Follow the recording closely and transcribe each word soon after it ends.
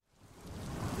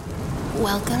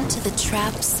Welcome to the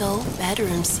Trap Soul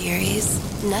Bedroom Series.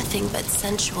 Nothing but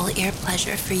sensual ear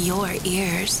pleasure for your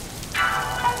ears.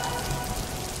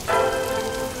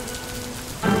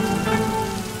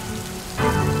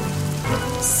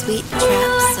 Sweet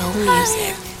Trap Soul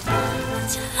music.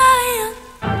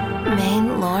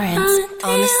 Maine Lawrence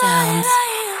on the sounds.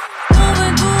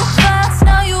 Moving too fast,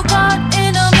 now you got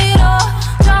in the middle.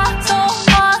 Try so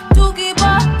hard to keep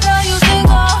up, tell you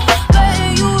single.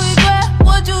 Betting you regret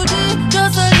what you did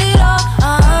just a little.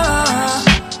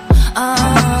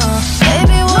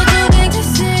 Baby, what you think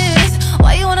this is?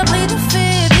 Why you wanna play the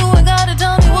fifth? You ain't gotta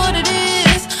tell me what it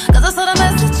is, cause I saw the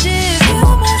messages. You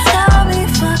must got me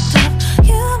fucked up.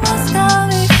 You must got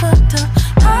me fucked up.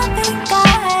 I think I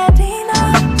had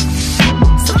enough.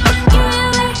 So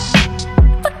forgive me.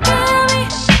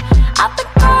 I've been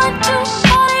going too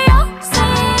hard in your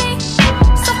city.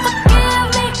 So forgive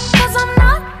me, cause I'm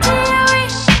not teary.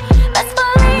 Best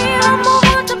believe I'll move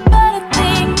on to better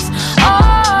things.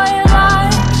 All your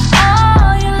life,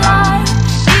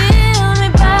 give me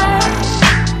back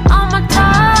all my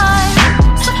time.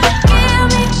 So forgive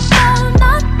me, no,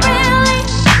 not really.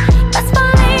 Best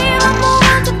believe I'll move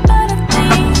on to better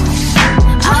things.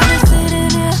 I've been sitting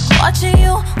here watching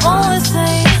you go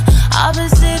insane. I've been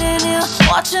sitting here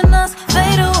watching us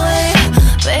fade away.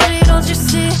 Baby, don't you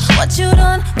see what you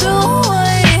done do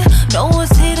away? Know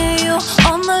what's hitting you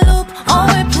on the loop, on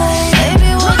replay.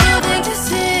 Baby, what do you think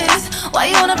this is? Why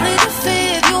you wanna play the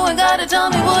fifth? You ain't gotta tell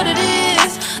me what it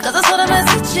is, cause I saw the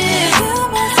messages. You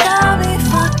must got me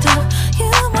fucked up.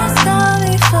 You must got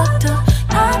me fucked up.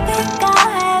 I think I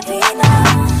have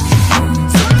enough.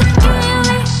 So forgive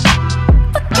me.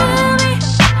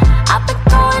 I've been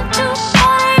going too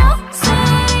hard in your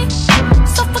city.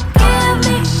 So forgive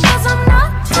me, cause I'm not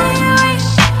teary.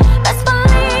 Best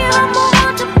believe I'll move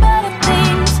on to better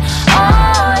things.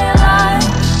 All your life,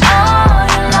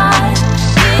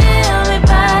 give me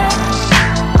back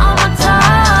all my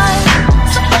time.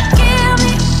 So forgive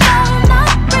me, no, not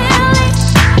really.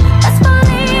 Best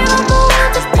believe I'll move on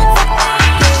to better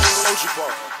things.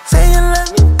 Say you love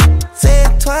me, say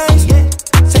it twice, yeah.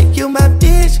 Say you my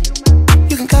bitch,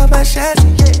 you can call my shots,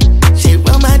 yeah. She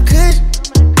run my kush,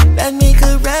 that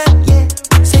nigga rap, yeah.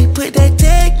 Say put that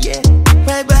tag, yeah,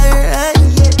 right by her eye,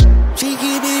 yeah. She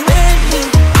keep it red, yeah.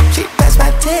 She pass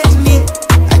my test, yeah.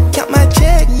 I count my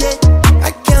check, yeah.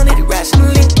 I count it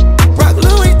irrationally. Rock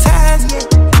Louis ties, yeah.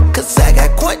 Cause I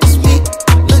got caught this week.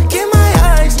 Look in my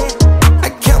eyes, yeah. I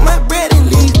count my bread and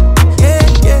leave, yeah,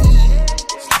 yeah.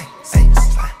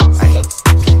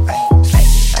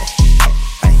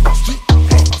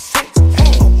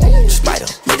 Spider,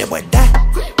 made that boy die.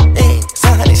 Hey,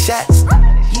 100 shots.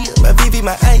 My VV,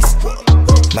 my ice.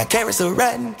 My carrots are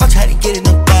rotten. I'm trying to get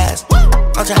enough guys.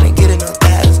 I'm trying to get enough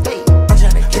guys.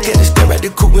 Look at the stare at the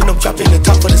coupe when I'm dropping the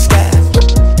top of the sky.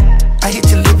 I hit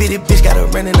your little bitty bitch, got her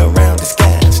running around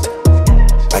disguised.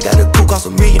 I got a coupe, cost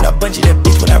 $1 million. I bungee that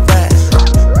bitch when I ride.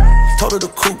 Told her the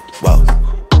coupe, whoa.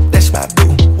 That's my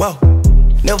boo, whoa.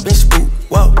 Never been spooked,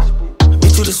 whoa. Me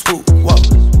to the swoop, whoa.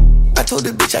 I told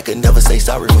the bitch I could never say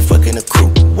sorry for fucking a crew,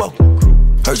 whoa.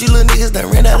 Heard you little niggas done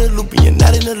ran out of loop and you're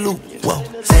not in the loop, whoa.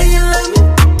 Say you love me,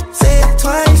 say it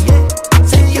twice, yeah.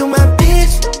 Say you my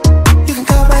bitch, you can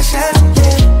call my shots,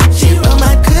 yeah. She run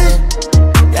my kush,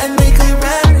 that make her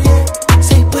rap, yeah.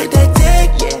 Say put that tag,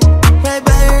 yeah, right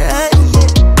by her eye, yeah.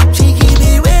 She keep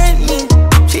it red, yeah.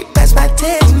 She pass my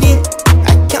test, yeah. I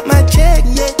count my check,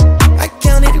 yeah. I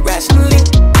count it irrationally.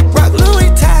 Rock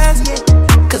Louis ties, yeah.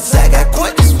 Cause I got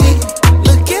caught this week.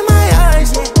 Look in my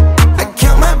eyes, yeah. I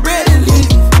count my bread and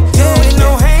leave. Yeah, with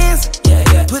no hands,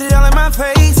 put it all in my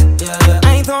face.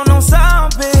 I ain't throwing no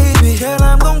sound, baby. Girl,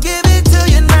 I'm gon' give it to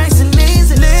you nice and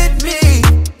easy.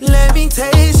 Let me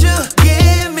taste you.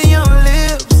 Give me your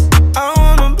lips. I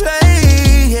wanna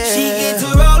play, yeah. She get to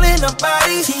rollin' her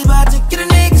body. She bout to get a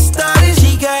nigga started.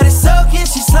 She got it soaking,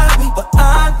 she sloppy, but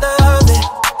I love it.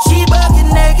 She bucket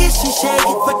naked, she shake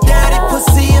it for daddy.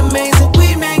 Pussy amazing,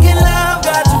 we making love.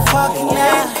 Got you fucking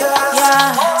naked.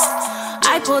 Yeah.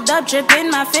 I pulled up dripping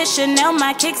my fish Chanel,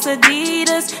 my kicks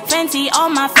Adidas, Fenty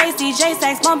on my face, DJ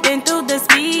Sax bumping through the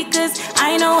speakers.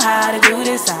 I know how to do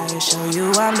this, I'll show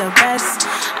you I'm the best.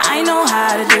 I know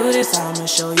how to do this, I'ma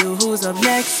show you who's up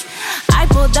next. I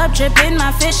pulled up dripping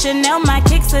my fish Chanel, my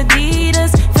kicks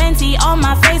Adidas, Fenty on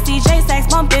my face, DJ Sax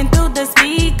bumping through the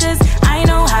speakers. I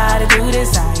know how to do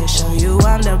this, I'll show you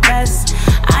I'm the best.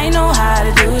 I know how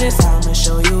to do this, I'ma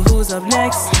show you who's up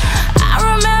next. I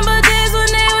remember days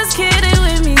when they was kidding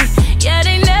with me. Yeah,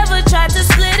 they never tried to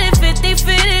split it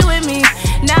 50-50 with me.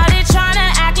 Now they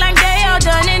tryna act like they all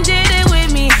done and did it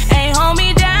with me. Ain't hold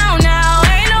me down now,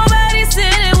 ain't nobody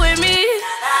sitting with me.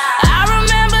 I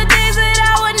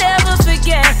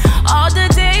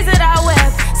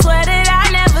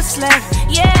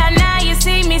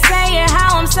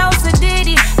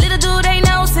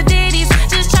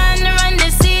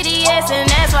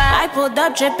pulled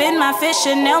up, dripping my fish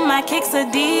Chanel, my kicks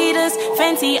Adidas.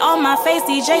 Fenty on my face,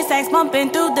 DJ Sax bumping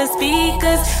through the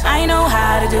speakers. I know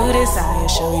how to do this, I'll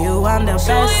show you I'm the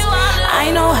best.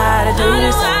 I know how to do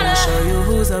this, I'll show you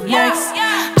who's up next.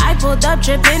 I pulled up,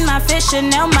 dripping my fish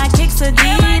Chanel, my kicks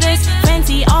Adidas.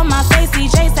 Fenty on my face,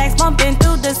 DJ Sax bumping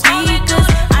through the speakers.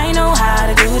 I know how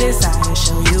to do this, I'll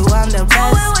show you I'm the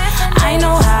best. I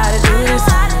know how to do this,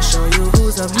 I'll show you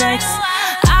who's up next.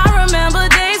 I remember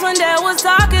days when there was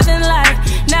darker than light.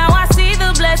 Now I see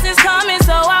the blessings coming,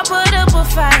 so I put up a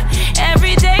fight.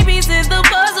 Every day pieces the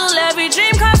puzzle, every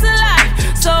dream comes to life.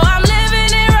 So I'm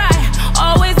living it right,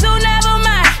 always do never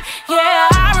mind. Yeah,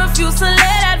 I refuse to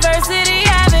let adversity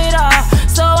have it all.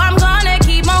 So I'm gonna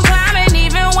keep on climbing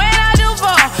even when I do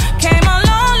fall. Came a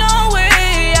long, long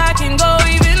way, I can go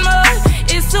even more.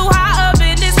 It's too hot up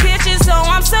in this kitchen, so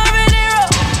I'm serving it raw.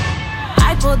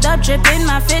 I pulled up, dripping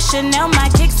my fish Chanel, my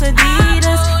kicks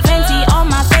Adidas. Fenty on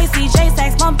my face, DJ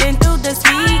Sax bumping through the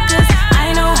speakers.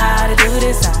 I know how to do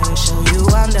this, I'll show you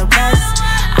I'm the best.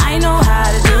 I know how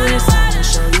to do this, I'll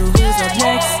show you who's up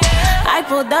next. I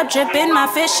pulled up, dripping my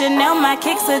fish Chanel, my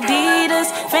kicks Adidas.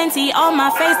 Fenty on my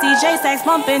face, DJ Sax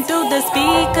bumping through the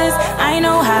speakers. I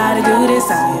know how to do this,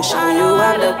 I'll show you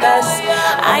I'm the best.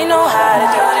 I know how to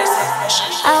do this.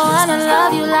 I wanna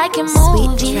love you like in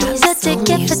movies. A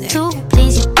ticket for two,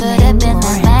 please, you could have been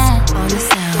the man.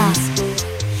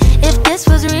 If this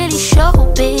was really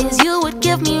showbiz, you would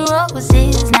give me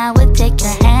roses, now would take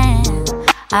your hand.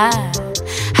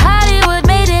 Hollywood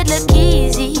made it look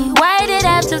easy. Why did it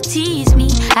have to tease me?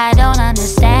 I don't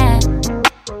understand.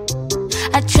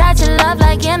 I tried to love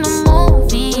like in the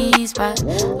movies, but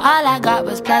all I got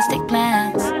was plastic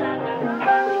plans.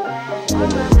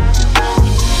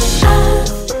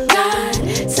 I've got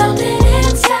something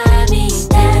inside me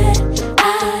that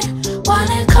I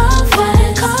wanna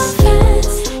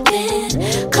confess in.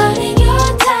 Cutting your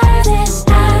ties and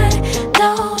I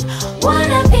don't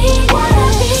wanna be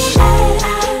that.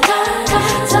 I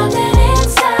got something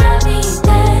inside me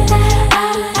that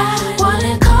I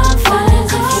wanna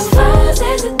confess. If you froze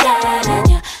as a dad and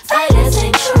your silence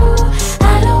ain't true,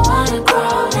 I don't wanna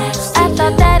grow next to you. I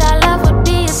thought that our love would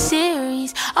be a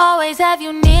series, always have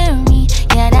you near me,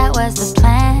 yeah, that was the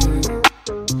plan.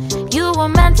 You were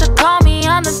meant to call me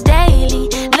on the daily,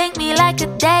 link me like a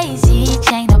daisy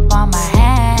chain up on my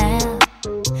hand.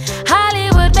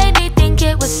 Hollywood made me think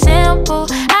it was simple,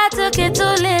 I took it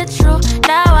too literal,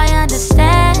 now I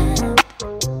understand.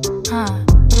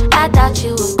 I thought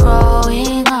you were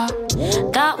growing up,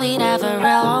 thought we'd have a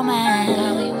real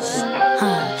romance,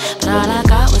 but all I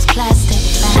got was plastic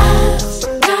plans.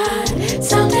 I've got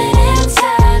something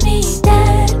inside me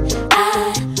that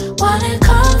I wanna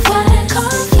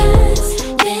confess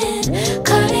in.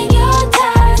 Cutting your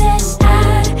ties and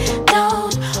I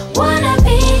don't wanna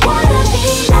be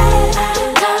that.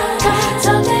 I got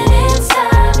something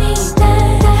inside me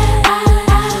that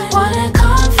I wanna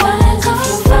confess. If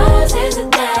you froze as a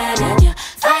dad and your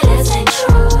silence ain't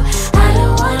true, I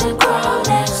don't wanna grow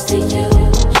next to you.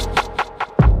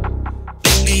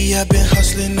 Lately I've been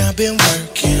hustling, I've been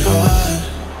working hard.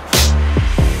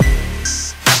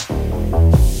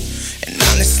 And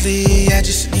honestly, I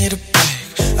just need a break,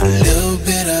 a little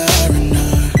bit of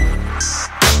R&R.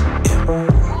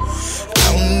 I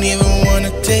don't even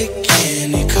wanna take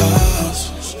any calls.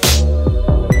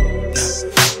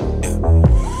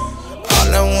 All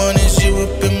I want is you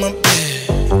up in my bed,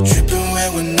 dripping wet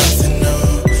with nothing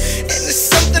on. And it's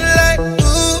something like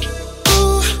ooh,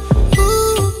 ooh, ooh,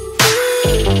 ooh.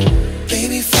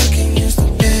 Baby, fucking you's the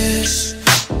best.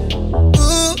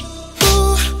 Ooh,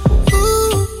 ooh,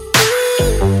 ooh,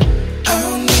 ooh. I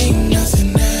don't need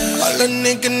nothing else. All a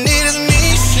nigga need is me,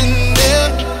 Chanel,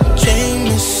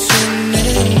 Jameson,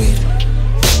 and weed.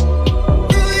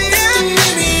 Just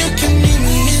maybe you can meet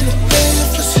me in the bed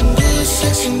for some good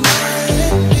sex and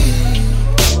R&B.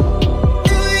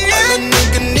 All a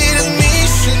nigga need is me,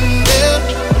 Chanel,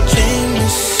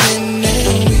 Jameson,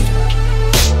 and weed.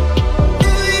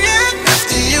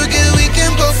 After you get weak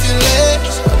and both your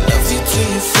legs, I love you till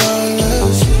you fall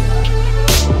asleep.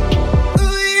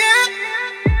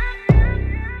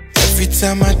 Every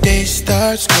time my day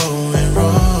starts going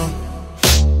wrong,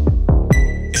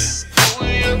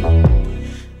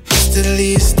 instantly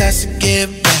it starts to get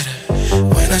better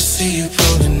when I see you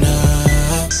pulling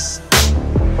up.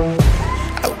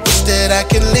 I wish that I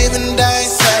could live and die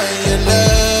inside your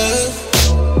love.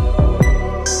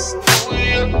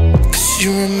 'Cause you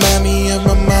remind me of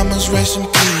my mama's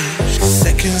recipe.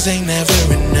 Seconds ain't never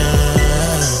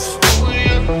enough. Ooh,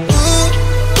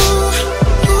 ooh,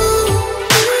 ooh, ooh.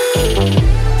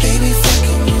 Baby,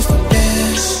 fucking you's the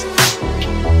best.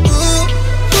 Ooh,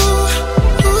 ooh,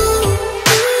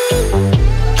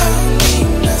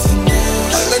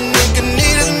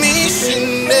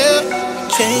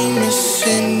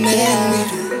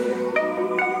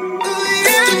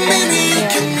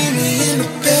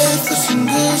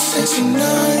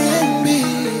 emotional in me.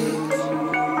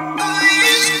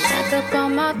 Back up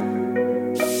on my.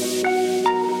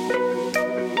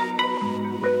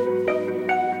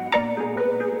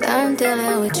 I'm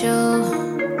dealing with you.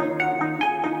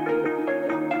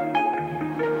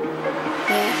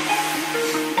 Yeah.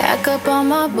 Back up on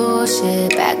my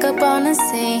bullshit, back up on the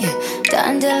scene.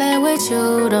 Done dealing with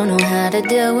you, don't know how to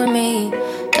deal with me.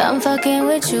 Done fucking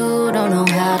with you, don't know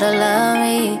how to love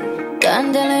me.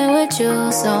 Done dealing with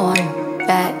you, so I'm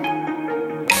back.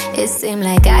 It seemed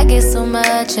like I get so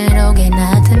much and don't get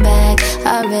nothing back.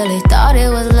 I really thought it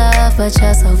was love, but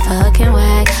you're so fucking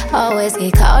whack. Always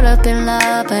get caught up in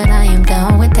love, but I am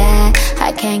done with that.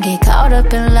 I can't get caught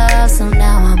up in love, so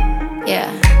now I'm,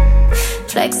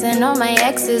 flexing on my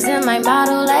exes and my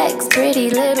Model X. Pretty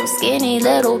little skinny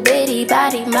little bitty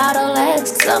body Model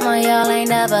X. Some of y'all ain't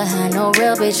never had no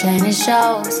real bitch and it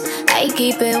shows. I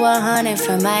keep it 100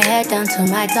 from my head down to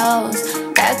my toes.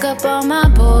 Back up on my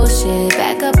bullshit,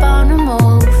 back up on the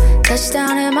move.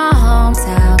 Touchdown in my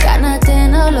hometown, got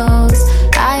nothing to lose.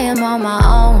 I am on my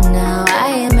own now, I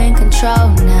am in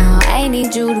control now. I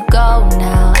need you to go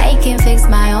now, I can fix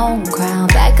my own crown.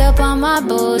 Back up on my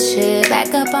bullshit,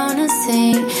 back up on the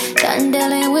scene. Done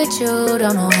dealing with you,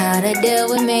 don't know how to deal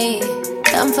with me.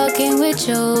 Done fucking with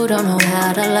you, don't know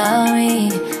how to love me.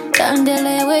 Done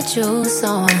dealing with you,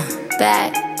 so I'm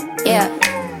back,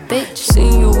 bitch.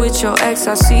 Seen you with your ex,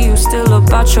 I see you still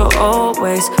about your old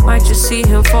ways. Might just see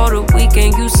him for the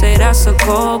weekend, you say that's a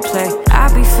cold play.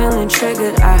 I be feeling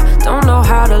triggered, I don't know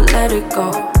how to let it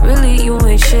go. Really, you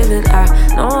ain't chillin', I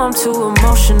know I'm too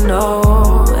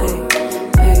emotional.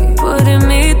 Putting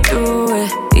me through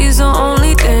it, he's the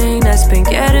only thing that's been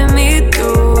getting me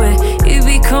through it. He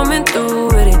be coming through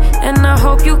with it, and I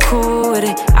hope you cool with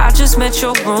it. I just met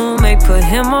your roommate, put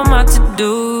him on my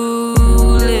to-do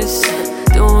list.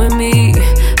 Doing me,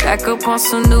 back up on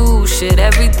some new shit,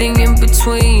 everything in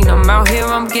between. I'm out here,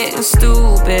 I'm getting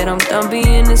stupid, I'm done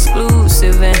being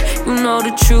exclusive. And you know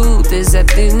the truth is that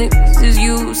these niggas is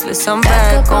useless. I'm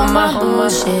back on my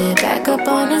bullshit, back up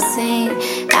on the scene.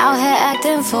 Out here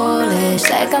acting foolish,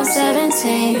 like I'm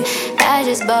 17. I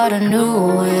just bought a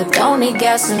new whip, don't need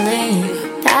gasoline.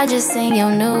 I just seen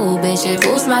your new bitch, it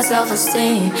boosts my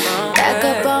self-esteem. Back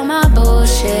up on my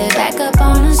bullshit, back up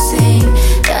on the scene.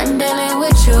 Done dealing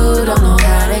with you, don't know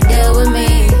how to deal with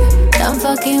me. Done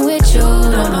fucking with you,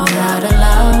 don't know how to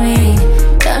love me.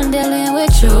 Done dealing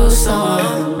with you, so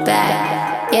I'm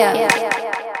back,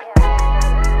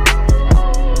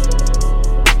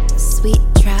 Sweet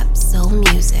trap soul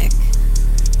music.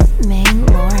 Maine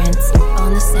Lawrence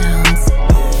on the sounds.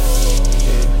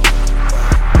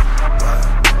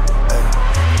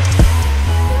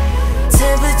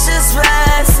 Temperatures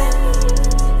rising,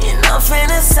 and I'm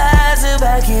fantasizing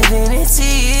about giving it to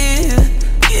you.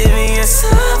 Giving you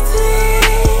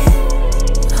something,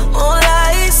 more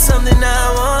like something I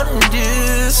wanna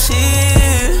do to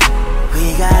you.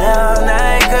 We got all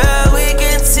night, girl, we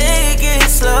can take it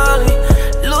slowly.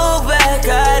 Look back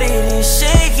at it and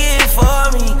shake it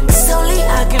for me. Slowly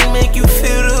I can make you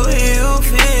feel the way you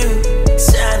feel.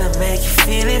 Trying to make you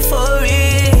feel it for real.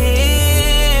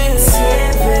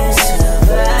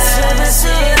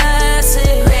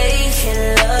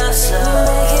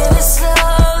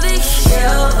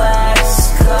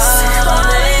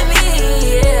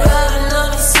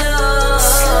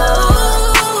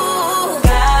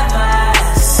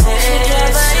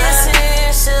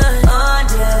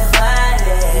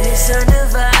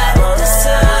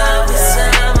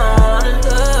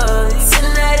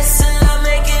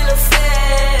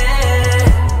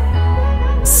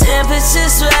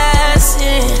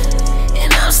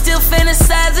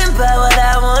 Fantasizing about what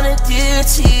I wanna do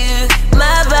to you.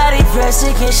 My body pressed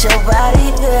against your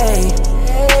body, babe.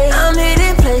 I'm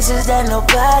hitting places that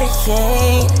nobody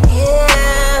can.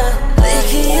 Look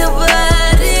at your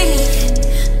body,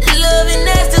 loving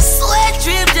as the sweat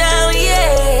drip down,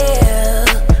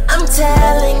 I'm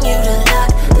telling you to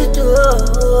lock the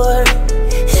door.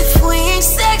 If we ain't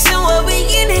sexing, what we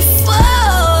in it for?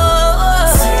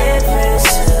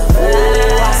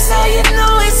 So you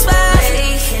know it's fine.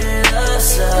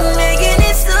 Making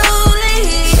it slowly.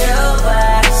 Your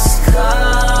body's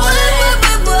cold.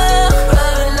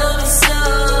 Rubbing on me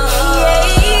slow.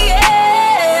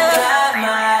 Got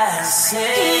my attention.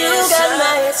 You got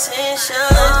my attention.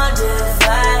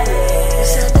 Undivided.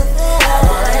 I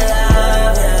wanna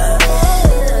love you.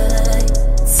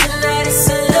 Tonight it's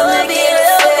a love it.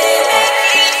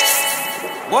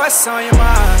 What's on your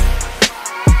mind?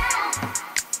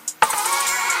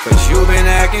 Cause you been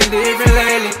acting different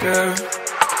lately, girl.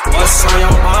 What's on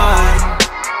your mind?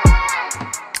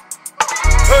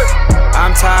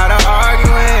 I'm tired of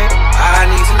arguing.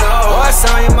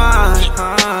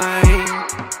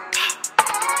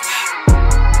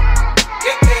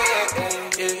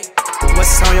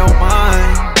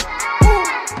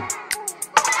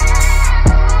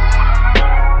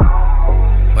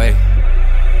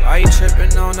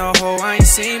 on a hoe I ain't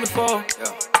seen before.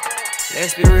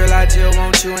 Let's be real, I just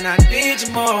want you and I need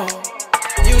you more.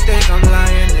 You think I'm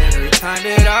lying every time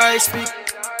that I speak,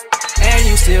 and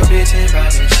you still bitching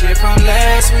about some shit from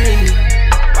last week.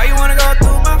 Why you wanna go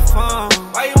through my phone?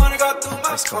 Why you wanna go through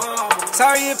my phone?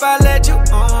 Sorry if I let you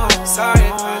on. Sorry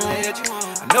if I let you on.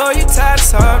 I know you tired of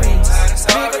sorry.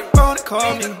 Pick up the phone and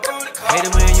call me. Hate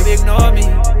it when you ignore me.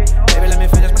 Baby, let me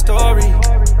finish my story.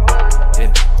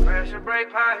 Yeah. Pressure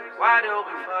break pipe. Why do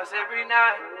we fuss every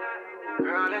night?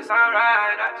 Girl, it's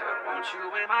alright. I just want you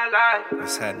in my life.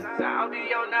 What's happening? I'll be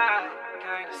your night.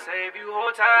 Came to save you,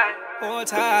 hold tight. Hold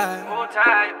tight. Hold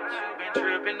tight. But you been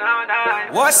tripping all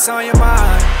night. What's on your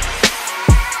mind?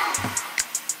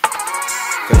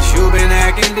 Cause you been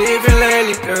acting different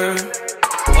lately, girl.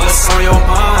 What's on your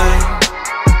mind?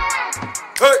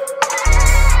 Hey.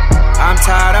 I'm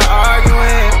tired of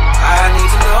arguing. I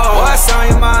need to know what's on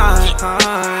your mind.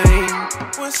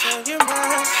 What's on your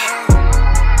mind?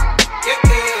 Yeah,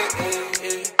 yeah, yeah,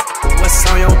 yeah. What's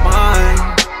on your mind?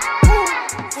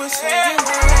 What's on your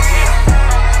mind?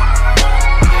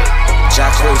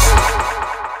 Jack Wilson.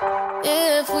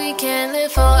 If we can't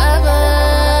live forever,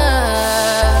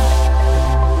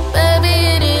 baby,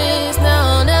 it is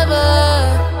now or never.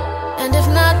 And if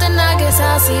not, then I guess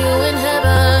I'll see you in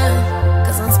heaven.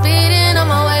 Cause I'm speeding on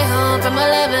my way home from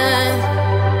 11.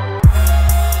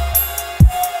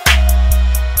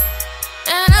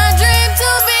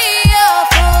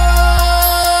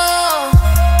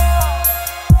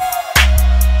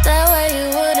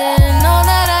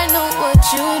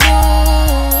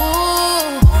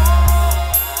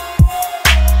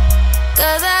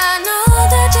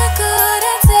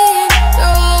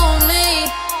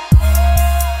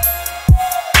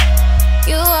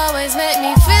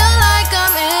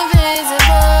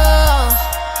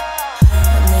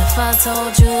 I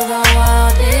told you the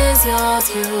world is yours,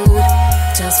 you'd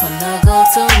just wanna go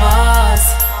to Mars.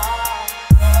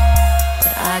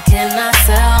 But I cannot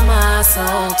sell my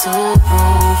soul to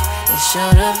prove it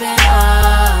should have been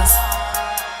ours.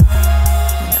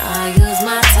 When I use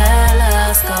my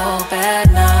telescope at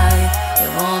night, it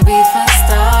won't be for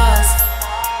stars.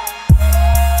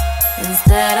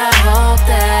 Instead I hope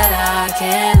that I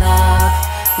can love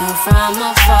you from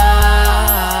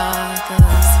afar.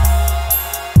 'Cause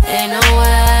ain't no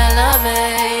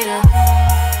elevator.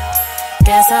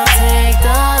 Guess I'll take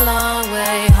the long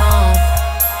way home.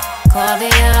 Call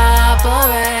the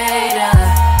operator.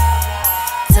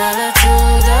 Tell her to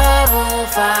the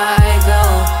roof I go.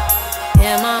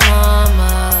 Hear my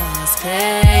mama's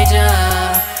pager.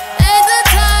 Ain't the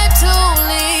time to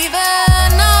leave it,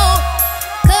 no.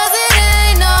 'Cause it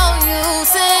ain't no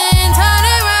use in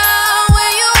turning around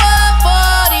when you up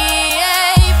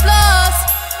 48 plus.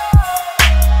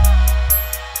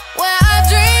 Where I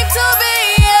dream to be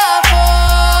a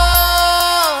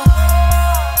fool.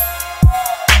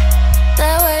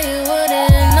 That way you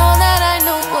wouldn't know that I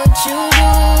knew what you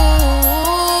do.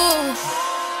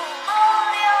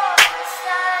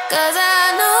 'Cause I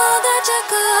know that you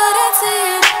couldn't see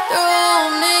through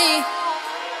me.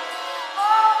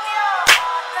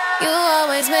 You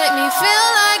always make me feel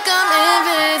like I'm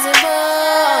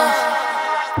invisible.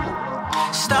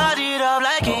 Started off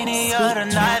like any other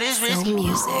night is risky.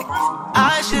 Music.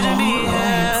 I shouldn't be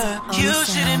here, you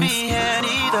shouldn't be here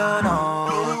neither, no.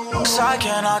 'Cause I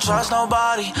cannot trust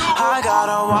nobody, I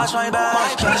gotta watch my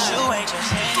back. Cause you ain't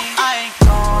just any. I ain't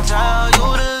gon' tell you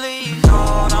to leave, no,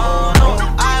 no, no.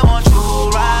 I want you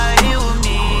right here with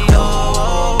me, oh,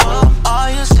 oh, oh. All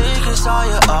your secrets, all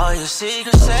your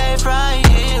secrets safe right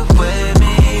here with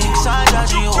me. 'Cause I got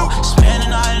you, spend the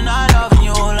night and I loving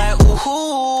you like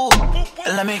ooh.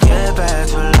 Let me get back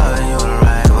to loving you the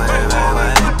right way, right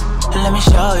way. Let me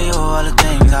show you all the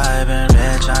things I've been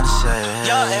really trying to say.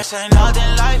 Your ex ain't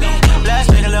nothing like me. Let's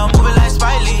make a little movie like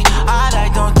Spike Lee. I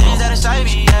like those things that excite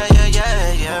me. Yeah, yeah, yeah,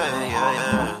 yeah, yeah,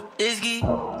 yeah. Risky,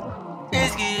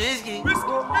 risky, risky.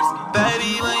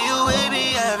 Baby, when you with me,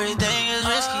 everything is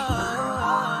risky.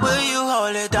 Will you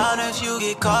hold it down if you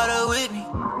get caught up with me?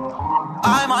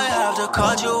 I might have to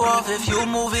cut you off if you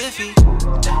move iffy.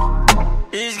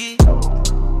 Risky.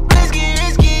 Risky,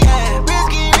 risky, yeah.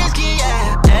 Risky, risky,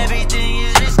 yeah. Everything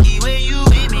is risky when you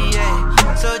with me,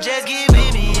 yeah. So just get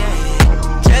with me, yeah.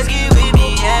 Just get with me,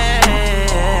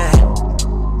 yeah.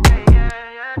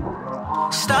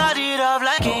 Started off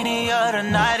like any other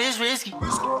night is risky.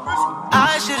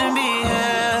 I shouldn't be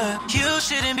here, you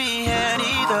shouldn't be here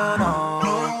neither, no.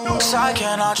 'Cause I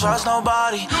cannot trust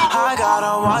nobody, I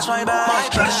gotta watch my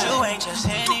back. Cause you ain't just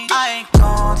any. I ain't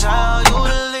gon' tell you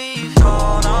to leave,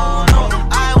 no, no, no.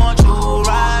 I want you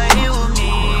right here with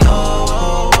me, oh,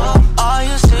 oh, oh. All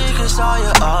your secrets, all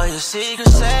your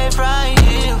secrets safe right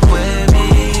here with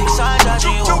me. Side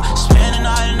touching you, spending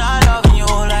all the night loving you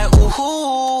like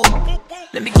ooh.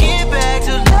 Let me get back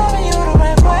to loving you the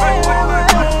right way.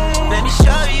 Let me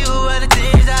show you all the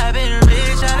things I've been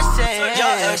really trying to say.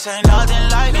 Your ex ain't nothing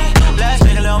like me. Let's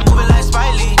make a little movie like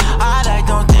Spike Lee. I like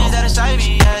them things that excite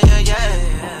me. Yeah.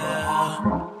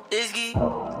 Risky.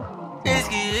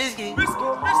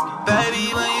 Baby,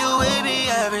 when you with me,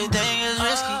 everything is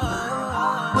risky.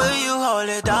 Will you hold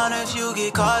it down if you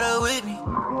get caught up with me?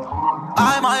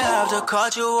 I might have to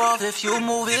cut you off if you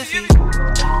move iffy.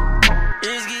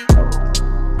 Risky,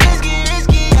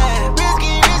 yeah.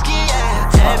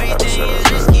 Everything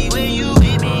is risky when you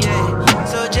with me, yeah.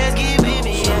 So just get with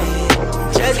me,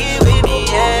 yeah. Just get with me,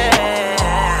 yeah.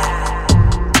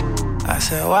 I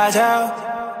said, watch out.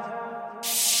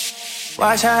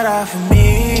 Watch out for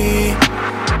me.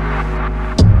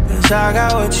 Cause I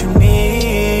got what you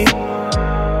need.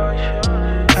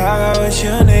 I got what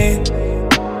you need.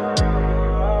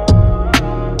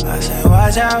 I said,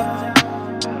 watch out.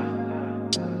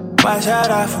 Watch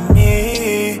out for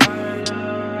me.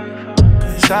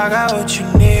 Cause I got what you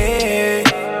need.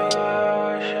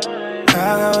 I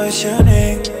got what you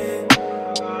need.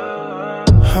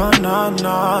 Oh no.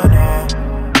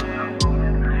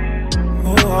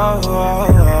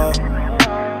 Oh.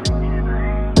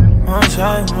 Won't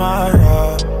sell my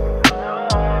love.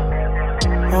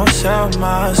 Won't sell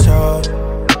my soul.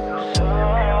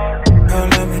 Don't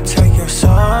let me take your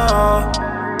soul.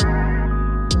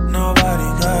 Nobody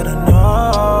gotta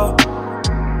know.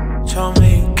 Told me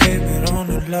you keep it on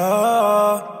the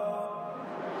low.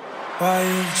 Why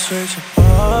you switch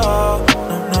up?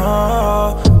 No.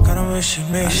 Gotta wish you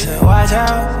me. I said watch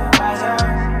out.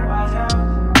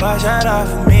 Watch out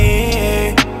for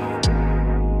me.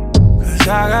 Cause I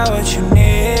got what you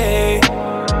need.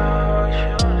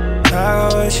 I got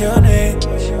what you need.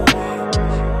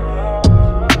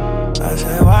 I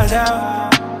said watch out.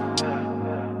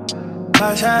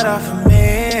 Watch out for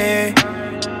me.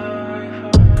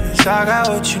 Cause I got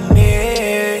what you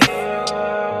need.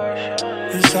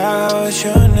 Cause I got what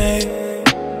you need.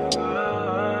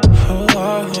 Oh.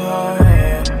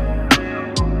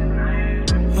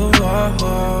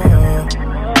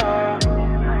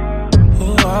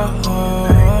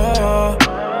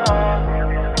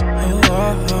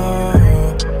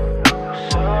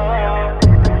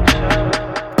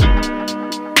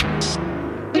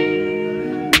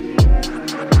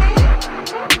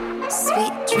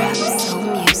 Sweet trap soul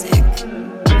music.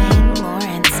 Maine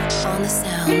Lawrence on the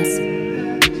sounds.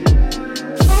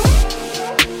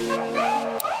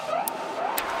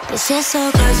 This shit so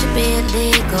good, should be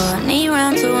illegal. Need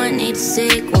round two, I need a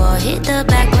sequel. Hit the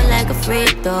backwood like a free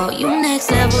throw. You next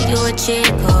level, you a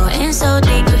chico. In so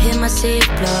deep, you hit my seat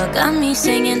plug. Got me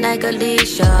singing like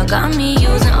Alicia. Got me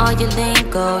using all your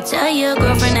lingo. Tell your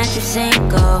girlfriend that you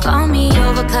single. Call me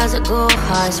over cause I go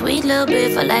hard. Sweet little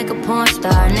bit for like a porn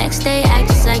star. Next day, act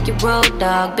just like your road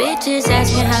dog. Bitches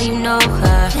asking how you know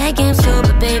her. That game's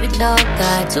super, baby,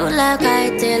 loca. Too loud, I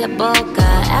de la boca.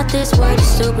 Out this world, is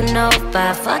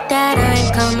supernova. Fuck that, I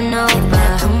ain't coming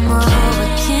over. Come over,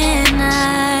 can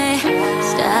I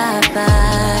stop by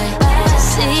to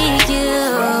see you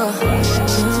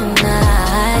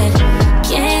tonight?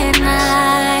 Can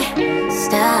I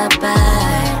stop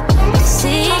by to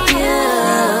see you?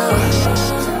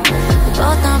 We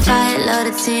both on fire, love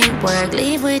the teamwork.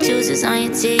 Leave with juices on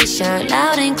your t-shirt.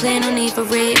 Loud and clear, no need for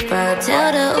reverb.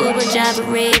 Tell the Uber driver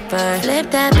reverse. Flip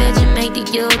that bitch and make the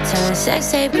U-turn.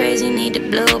 Sex tape crazy, need the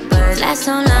bloopers. Last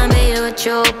on line, but you a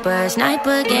trooper.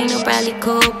 Sniper gang, no Bradley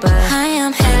Cooper. I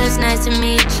am hell, it's nice to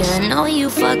meet ya. Know you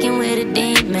fucking with a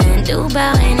demon. Do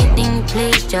about anything you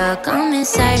please, ya. Come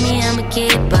inside me, I'm a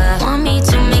keeper. Want me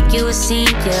to make you a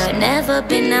senior. Never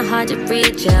been that hard to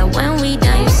reach ya. When we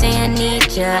done, you say I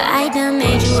need ya. I done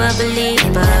made you a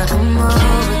believer. Come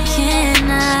over, can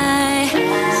I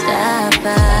stop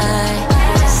by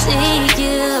to see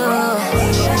you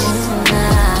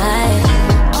tonight?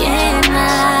 Can I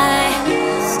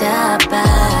stop by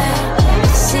to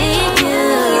see you?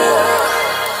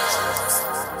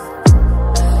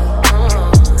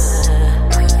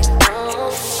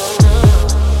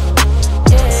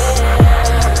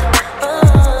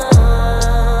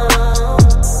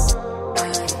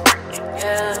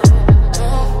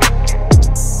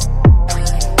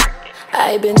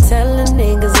 I've been telling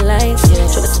niggas lies, yeah.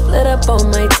 Tryna split up all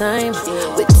my time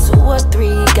with 2 or 3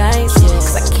 guys, yeah.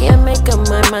 Cause I can't make up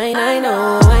my mind, I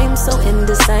know I'm so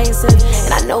indecisive.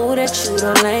 And I know that you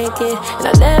don't like it. And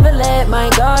I never let my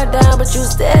guard down, but you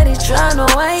steady tryna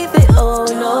wipe it. Oh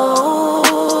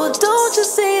no, don't you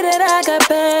see that I got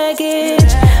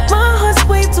baggage? My heart's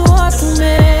way too hard to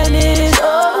manage.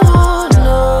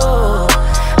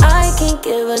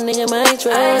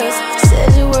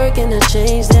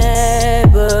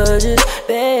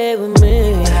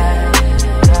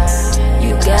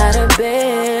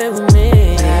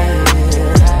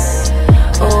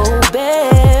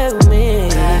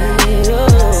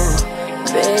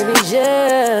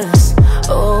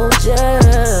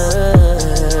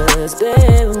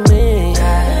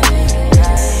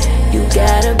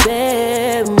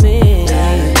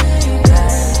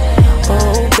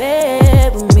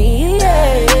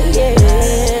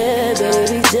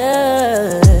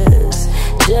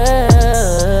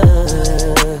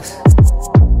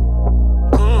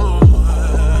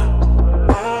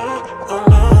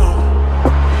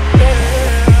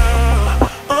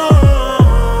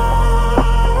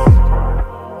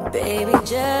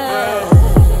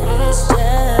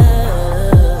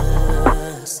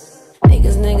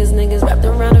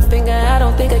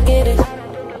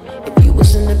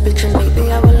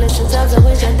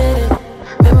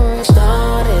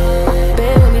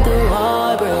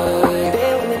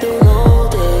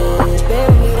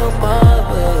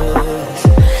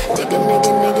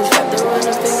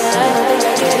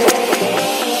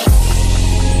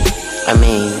 I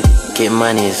mean, getting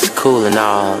money is cool and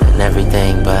all and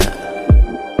everything, but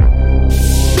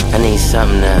I need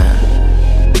something to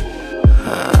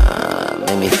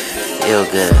make me feel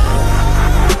good.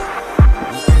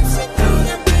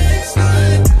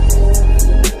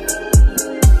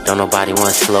 Don't nobody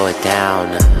wanna slow it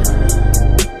down.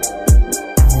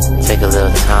 Take a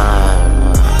little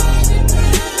time.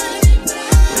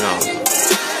 You know,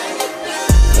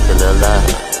 take a little love.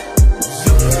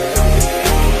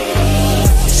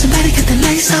 Somebody cut the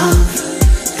lights off,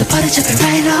 the party jumping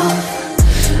right off.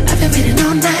 I've been waiting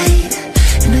all night,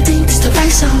 and I think this the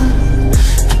right song.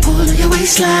 I pull on your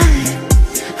waistline,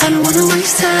 I don't wanna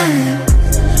waste time.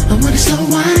 I wanna slow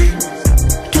wine,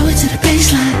 do it to the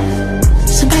baseline.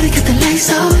 Somebody cut the lights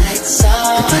off,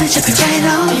 the party jumping right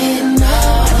off.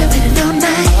 I've been waiting all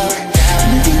night,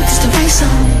 and I think this the right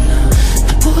song.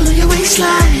 I pull on your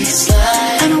waistline,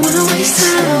 I don't wanna waste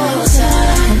time.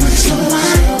 I wanna slow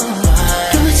wine,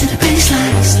 do it to the baseline.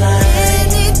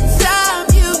 Anytime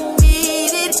you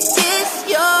need it, it's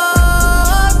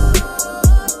yours.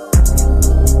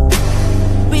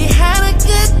 We had a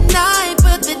good night,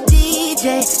 but the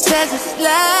DJ says it's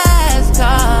last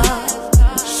call.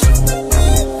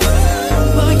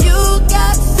 Well, you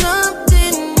got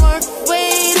something worth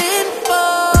waiting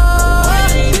for.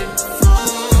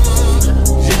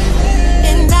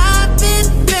 And I've been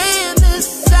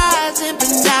fantasizing,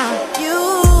 but now you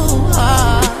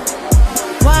are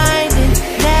winding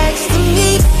next to me.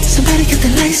 Somebody cut the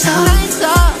lights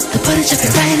off, the party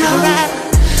jumping right off.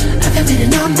 I've been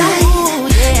waiting all night,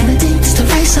 and I think it's the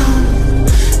right song.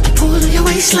 I pull on your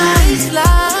waistline,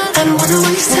 I don't wanna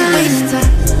waste time.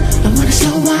 I wanna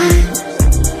slow wine,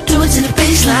 do it to the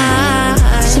baseline.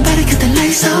 Somebody cut the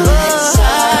lights off,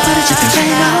 the party jumping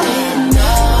right off.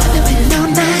 I've been waiting all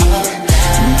night,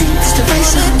 and I think it's the right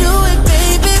song. Do it,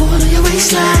 baby. Pull on your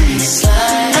waistline,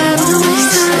 I don't wanna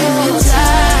waste time.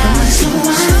 I wanna slow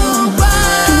wine,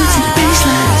 do it to the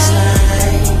baseline.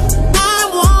 I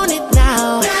want it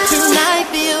now. Tonight,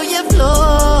 feel your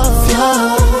flow.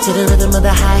 To the rhythm of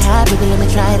the hi-hat, baby, let me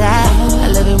try that. I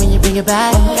love it when you bring it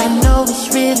back. I know it's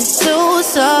really so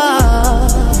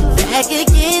soft. Back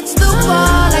against the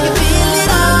wall, I can feel it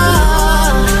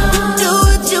all. Do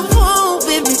what you want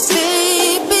with me,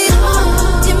 baby.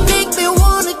 You make me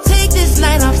wanna take this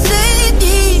night off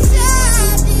safety.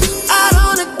 Out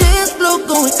on the dance floor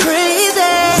going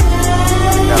crazy.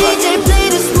 DJ play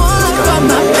this one from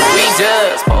my back. We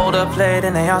just pulled up late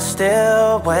and they all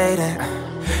still waiting.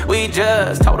 We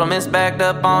just told them it's backed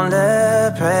up on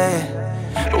the parade.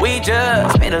 We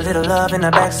just made a little love in the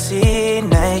backseat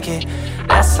naked.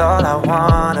 That's all I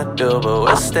wanna do, but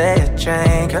we'll stay and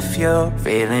drink a few.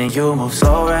 Feeling you move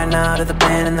slow right now to the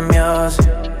band and the music.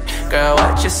 Girl,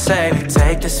 what you say? We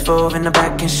take this move in the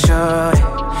back and shoot it.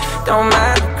 Don't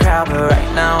mind the crowd, but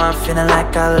right now I'm feeling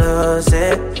like I lose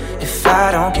it if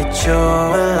I don't get you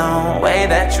alone. Way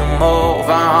that you move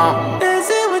on. Is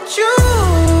it with you?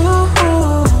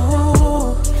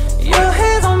 Your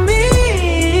hands on me.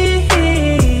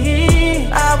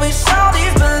 I wish all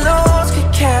these balloons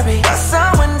could carry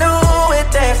someone new. If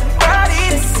there's somebody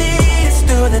to see us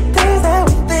through the things that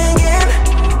we're thinking.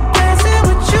 Dancing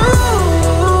with you.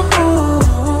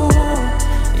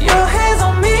 Your hands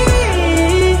on me.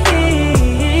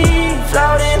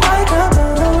 Floating like a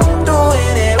balloon.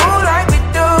 Doing it all like we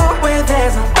do. Where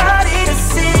there's nobody to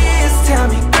see us. Tell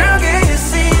me, girl, can you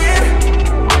see it?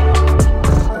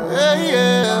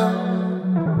 Yeah.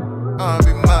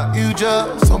 You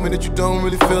just told me that you don't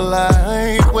really feel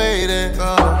like waiting.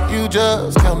 You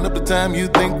just counting up the time you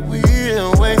think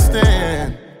we're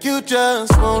wasting. You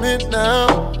just want it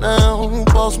now.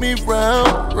 Boss me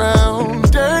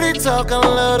round. Dirty talk, I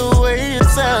love the way it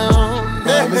sounds.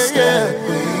 Yeah.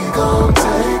 We gon'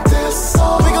 take this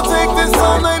all. We gon' take this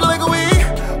all night like we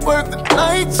work the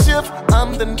night shift.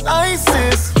 I'm the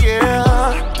nicest,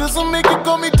 yeah. This'll make you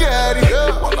call me daddy.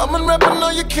 While I'm unwrapping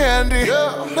all your candy.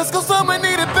 Let's go somewhere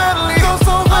needed badly. Go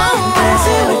so low.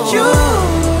 Dancing with you.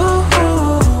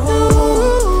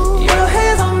 Your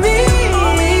hands on me.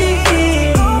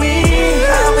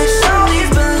 I wish all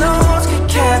these balloons could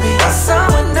carry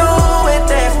someone new. If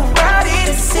there's nobody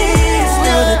to see us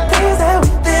through the things that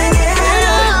we're thinking.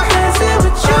 Dancing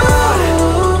with you.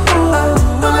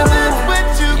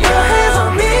 Your hands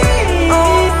on me.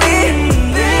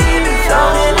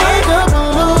 Floating like a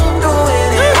balloon.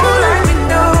 Doing it all like we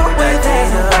do. Where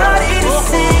there's nobody to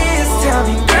see us. Tell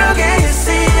me, girl, can you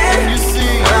see it?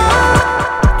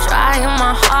 Trying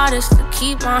my hardest to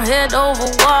keep my head over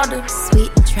water.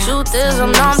 Sweet trap. Truth is,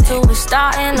 I'm numb to it,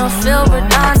 starting to feel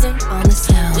redundant. On the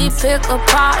sound. We pick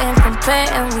apart and compare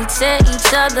and we tear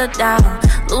each other down.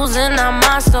 losing our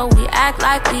minds, so we act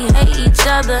like we hate each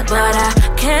other. But I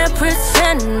can't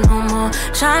pretend no more,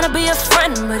 trying to be a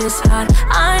friend, but it's hard.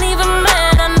 I ain't even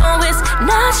mad, I know it's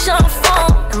not your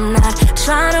fault. I'm not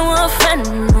trying to offend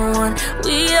no one,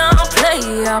 we all play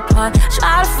our part.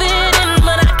 Try to fit in,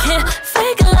 but I can't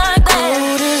fake it like that.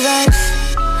 Cold as ice,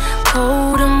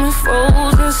 cold and we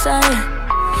froze inside.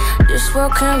 This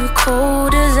world can be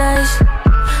cold as ice.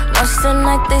 Nothing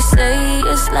like they say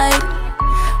it's like.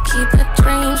 Keep your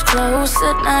dreams close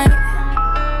at night.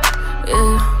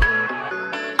 Yeah.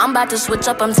 I'm about to switch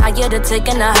up, I'm tired of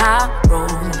taking the high road.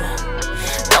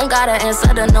 Don't gotta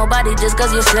answer to nobody just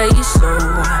cause you say so.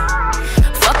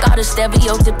 Fuck all the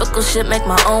stereotypical shit, make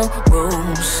my own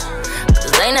rules.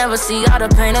 Cause they never see all the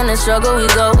pain and the struggle we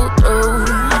go through.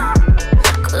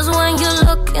 Cause when you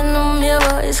look in the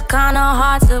mirror, it's kinda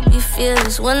hard to be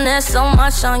fearless. When there's so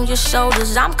much on your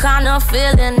shoulders, I'm kinda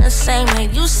feeling the same way.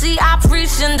 You see, I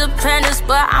preach independence,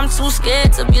 but I'm too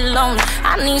scared to be lonely.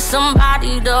 I need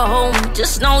somebody to hold me,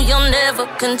 just know you'll never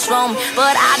control me.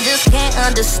 But I just can't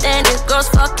understand it. Girls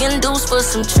fucking dudes for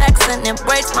some checks, and it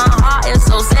breaks my heart, it's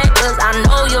so sad. Cause I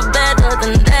know you're better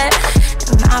than that,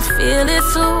 and I feel it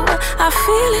too, I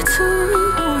feel it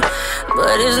too.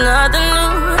 But it's nothing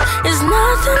new, it's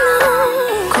nothing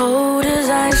new. Cold as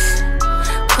ice,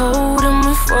 cold and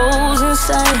we froze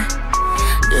inside.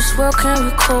 This world can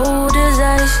be cold as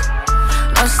ice.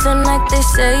 Nothing like they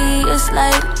say it's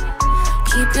like.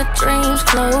 Keep your dreams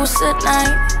close at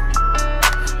night.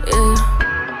 Yeah.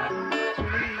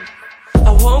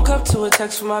 I woke up to a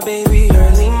text from my baby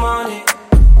early morning.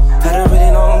 Had a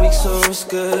really long week, so it's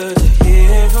good to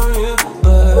hear from you.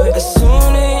 But as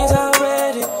soon as I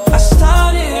read it, I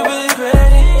started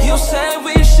regretting. You said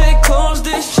we should close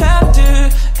this chapter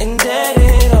and dead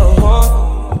it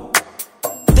all.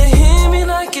 They hit me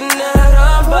like an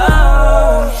atom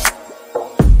bomb.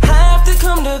 Have to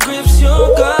come to grips,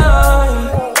 you're gone.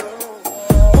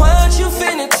 What you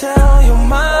finna tell your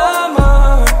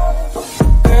mama?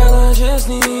 Girl, I just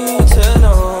need to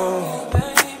know.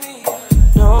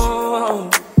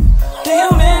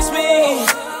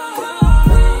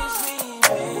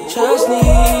 Just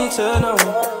need to know,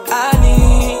 I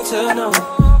need to know.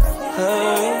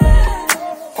 Hey.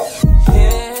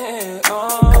 Yeah,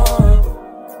 oh.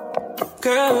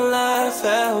 Girl, I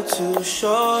fell too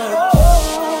short.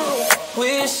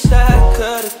 Wish I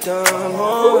could've done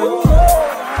more.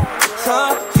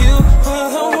 Thought you were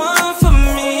the one for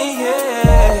me,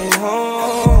 yeah. Oh.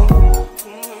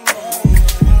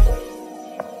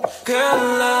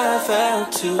 Girl, I fell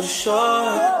too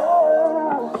short.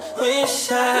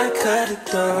 Wish I could've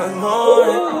done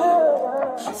more.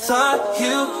 Thought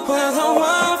you were the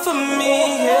one for me,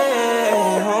 yeah.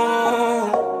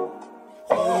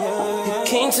 You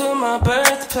came to my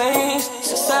birthplace,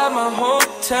 inside my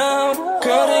hometown.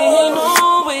 Girl, there ain't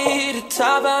no way to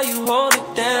top how you hold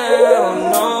it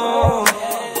down, no.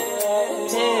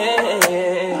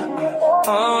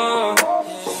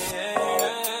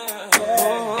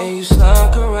 And you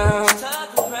slunk around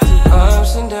through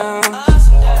ups and downs.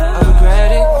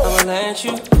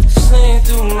 You slid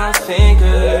through my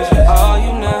fingers, all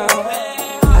you know.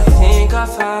 I think I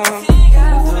found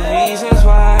the reasons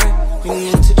why we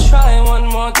need to try one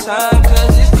more time.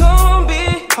 Cause it's gonna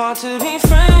be hard to be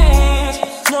friends,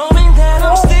 knowing that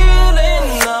I'm still in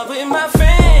love with my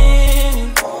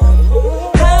friend.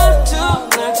 Have to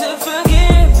learn to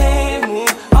forgive and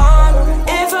move on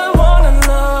if I wanna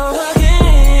love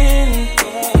again.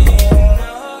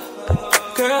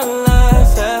 Girl, I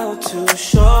fell too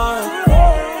short.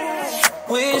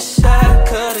 Wish I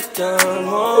could've done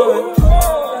more.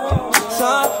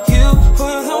 Thought you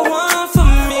were the one for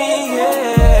me,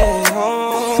 yeah.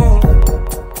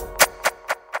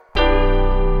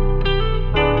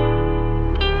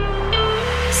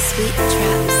 Sweet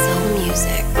trap soul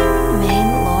music.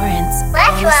 Maine Lawrence.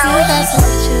 You see that's some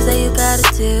issues that you gotta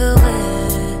deal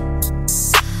with.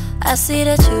 I see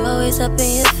that you always up in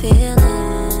your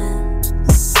feelings.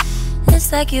 It's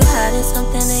like you hiding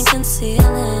something and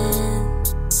concealing.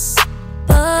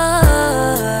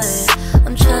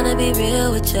 I'm tryna be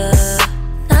real with ya.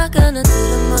 Not gonna do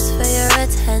the most for your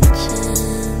attention.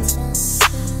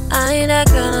 I ain't that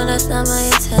girl, no, that's not my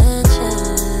intention.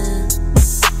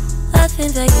 I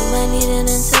think that you might need an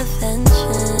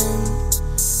intervention.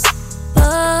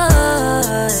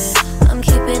 But I'm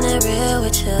keeping it real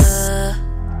with ya.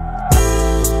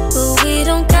 But we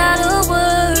don't gotta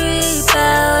worry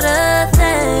about a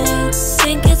thing.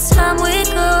 Think it's time we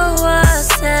go our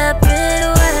separate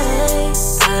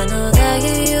ways. I know that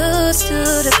you're used to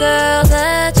the girl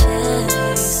that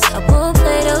chase. I won't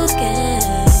play those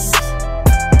games.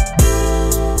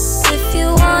 If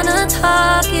you wanna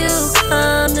talk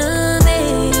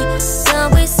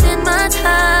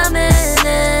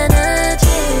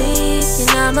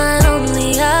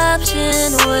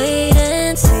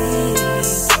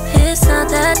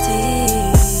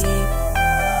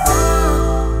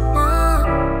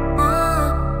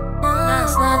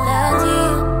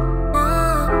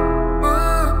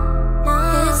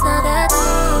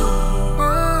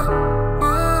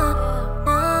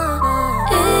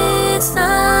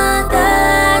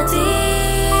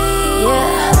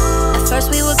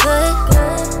First we were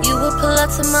good, you would pull up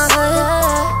to my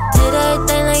hood, did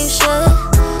everything like you should.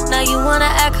 Now you wanna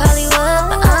act Hollywood,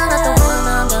 but I'm not the one,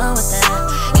 I'm done with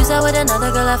that. You sat with another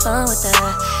girl, have fun with that.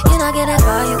 You're not getting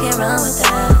far, you can't run with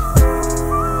that.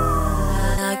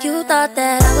 Now you thought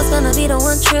that I was gonna be the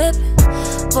one tripping.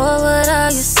 Boy, what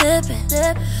are you sipping?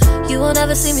 You won't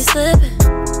ever see me slipping.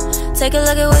 Take a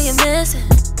look at what you're missing.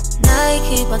 Now you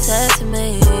keep on texting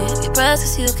me. You press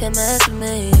cause you can't mess with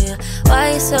me.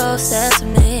 Why you so obsessed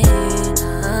with me?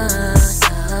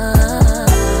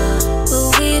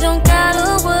 But we don't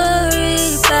gotta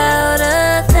worry about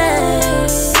a thing.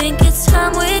 Think it's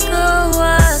time we go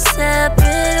our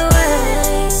separate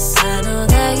ways. I know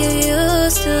that you're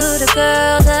used to the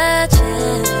girl that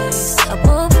chase. I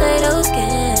won't play those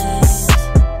games.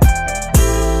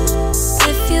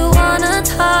 If you wanna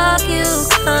talk, you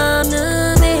come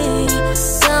to me.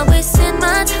 Done wasting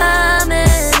my time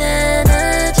and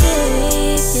energy.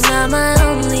 You're not my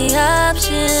only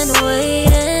option.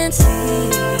 Wait and see.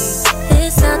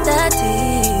 It's not that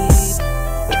deep.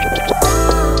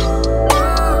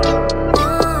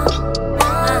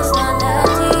 It's not that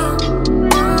deep.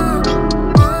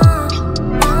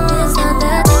 It's not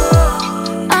that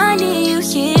deep. I need you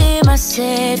here, my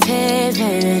safe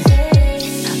haven.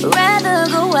 Rather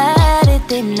go at it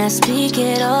than not speak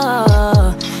at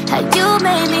all. How you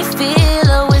made me feel,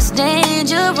 oh, it's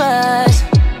dangerous.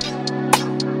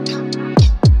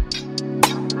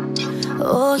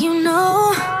 Oh, you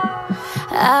know,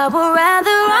 I would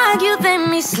rather argue than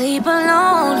me sleep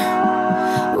alone.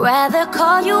 Rather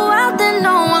call you out than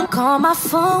no one call my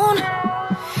phone.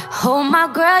 Hold my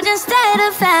grudge instead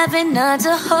of having none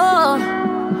to hold.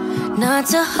 None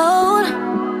to hold.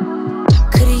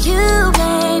 Could you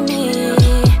blame me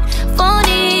for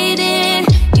needing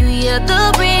you? You're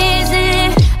the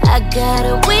reason I got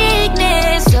a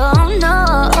weakness. Oh no,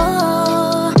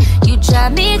 you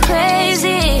drive me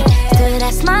crazy. Still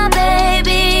that's my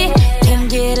baby. Can't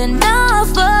get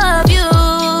enough of you.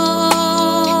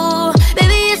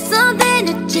 Baby, it's something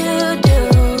that you do.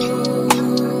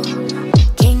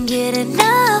 Can't get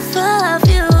enough of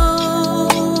you.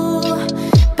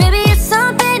 Baby, it's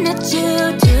something that you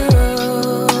do.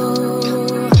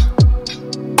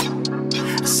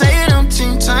 Say it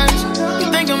umpteen times. You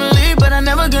think I'ma leave, but I'm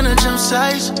never gonna jump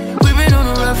sides. We've been on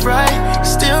a rough ride.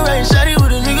 Still right, shawty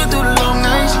with a nigga through the long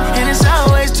nights. And it's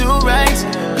always two rights.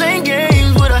 Playing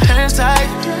games with our hands tied.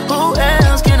 Who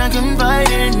else can I confide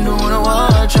in? Don't wanna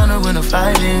war, tryna win a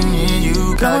fight in. Yeah,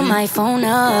 you got Blowing my phone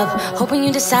up, hoping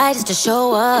you decide to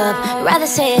show up. Rather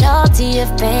say it all to your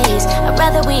face. I'd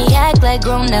rather we act like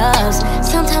grown-ups.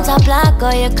 Sometimes I block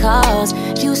all your calls.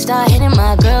 You start hitting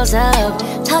my girls up,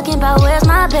 talking about where's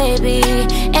my baby,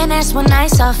 and that's when I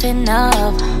soften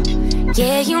up.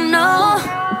 Yeah, you know,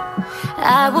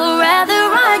 I would rather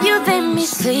argue than me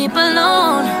sleep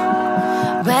alone.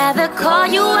 Rather call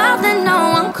you out than no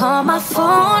one call my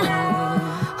phone.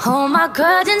 Hold my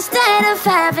grudge instead of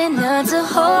having none to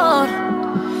hold.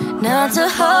 None to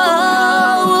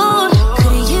hold.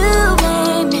 Could you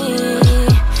blame me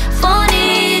for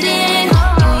needing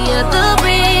you? You're the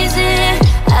reason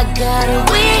I got a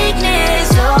weakness.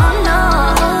 Oh no,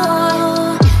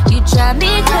 you drive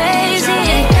me crazy.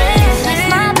 That's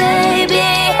my baby.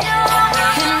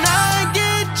 Can I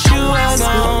get you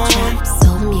alone?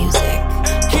 Soul music.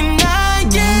 Can I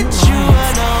get you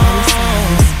alone?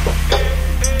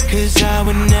 Cause I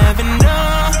would never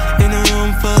know in a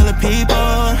room full of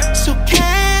people. So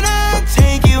can I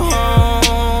take you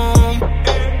home?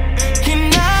 Can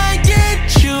I get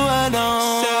you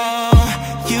alone? So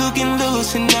you can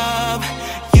loosen up,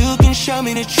 you can show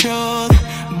me the truth.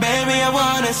 Baby, I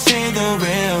wanna see the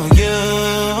real you.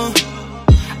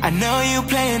 I know you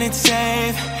playing it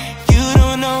safe. You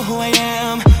don't know who I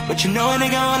am, but you know a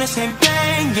nigga on the same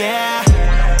thing, yeah.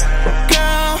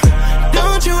 Girl,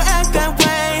 don't you act that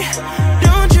way.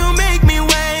 Don't you make me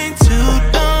wait too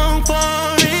long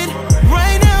for it.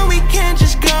 Right now we can't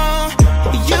just go.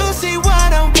 You see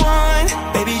what I want,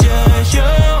 baby, just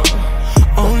you,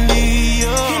 only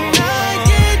you. Can I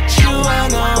get you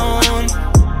alone?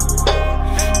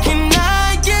 Can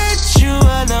I get you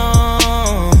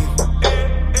alone?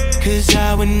 Cause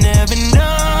I would never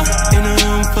know in a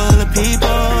room full of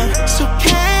people. So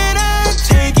can I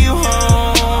take you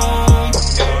home?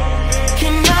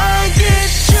 Can I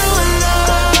get you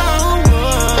alone?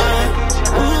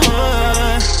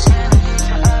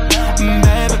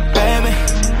 Baby, baby,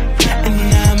 and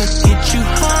I'ma get you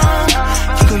home.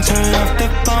 You gon' turn off the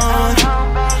phone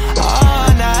all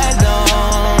night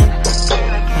long.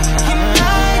 Can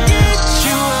I get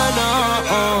you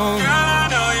alone? Girl, I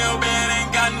know your bed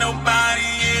ain't got nobody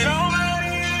in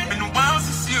it. Been a while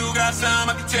since you got some.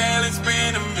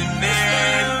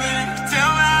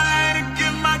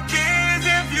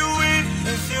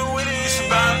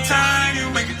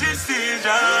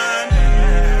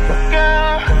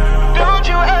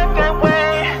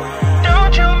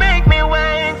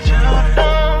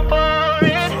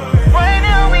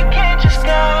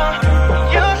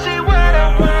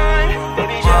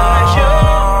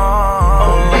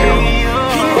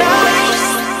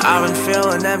 I've been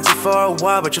feeling empty for a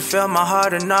while, but you fill my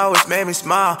heart and always made me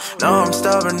smile. No, I'm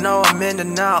stubborn, no, I'm in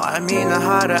denial. I mean, the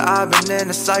harder I've been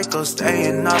in a cycle,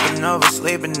 staying up and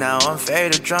oversleeping now. I'm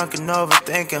faded, drunk and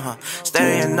overthinking,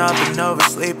 Staying up and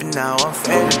oversleeping now. I'm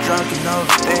faded, drunk and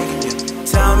overthinking you.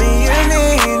 Tell me you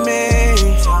need me,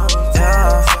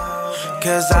 yeah,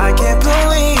 'cause I can't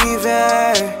believe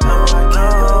it. No,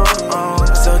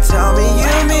 so tell me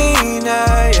you mean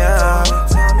it, yeah,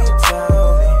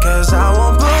 'cause I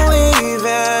won't believe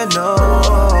it, no.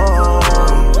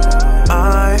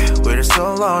 I waited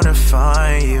so long to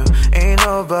find you. Ain't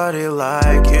nobody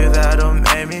like you that'll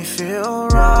make me feel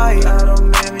right.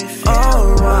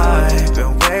 Alright,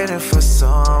 been waiting for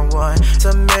someone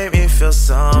to make me feel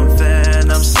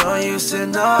something. I'm so used to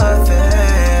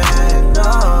nothing,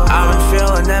 no. I've been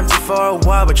feeling empty for a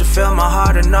while, but you fill my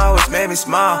heart and always made me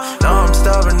smile. No, I'm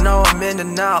stubborn, no, I'm in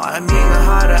denial. I mean, the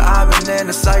harder I've been in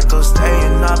a cycle,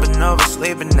 staying up and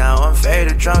oversleeping now. I'm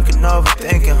faded, drunk and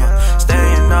overthinking,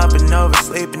 Staying up and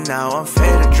oversleeping now. I'm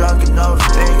faded, drunk and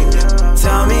overthinking.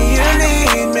 Tell me you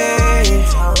need me,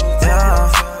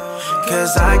 yeah,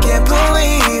 'cause I can't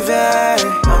believe it.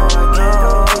 No.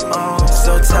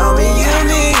 So tell me you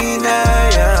mean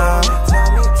it, yeah,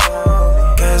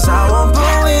 'cause I won't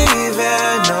believe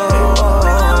it, no.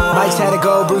 Mike's had to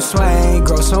go Bruce Wayne,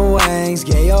 grow some wings,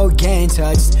 get your game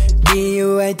touched. Me and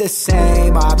you ain't the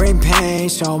same. I bring pain,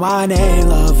 show my name,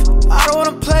 love. I don't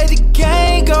wanna play the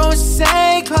game, go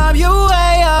insane, climb your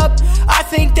way up. I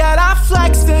think that I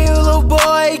flex to you, little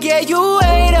boy, get your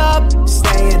weight up.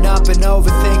 Staying up and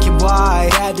overthinking why.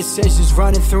 Bad decisions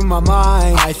running through my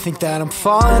mind. I think that I'm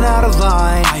falling out of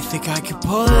line. I think I can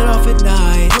pull it off at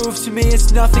night. Prove to me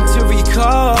it's nothing to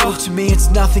recall. Prove to me it's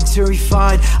nothing to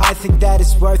refine. I think that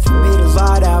it's worth for me to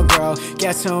lie down, girl.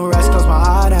 Get some rest, close my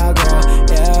eye now, girl.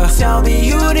 Yeah. Tell me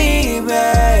you need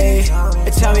me,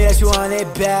 and tell me that you want it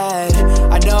bad.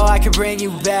 I know I can bring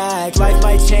you back. Life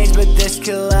might change, but this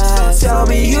could last. Tell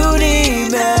me you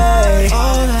need me.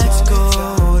 All that's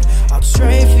gold, I'll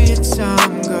trade for your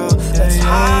time, girl. Let's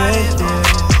hide it.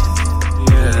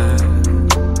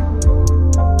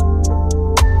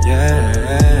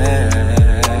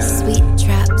 Yeah. Sweet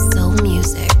trap soul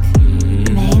music.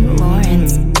 Maine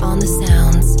Lawrence on the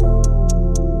sounds.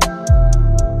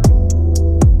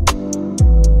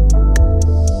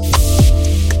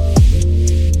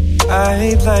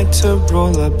 I'd like to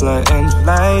roll a blunt and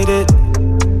light it.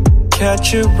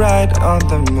 Catch you right on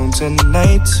the moon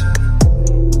tonight.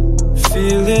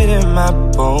 Feel it in my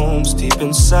bones deep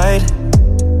inside.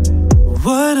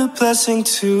 What a blessing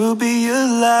to be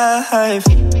alive.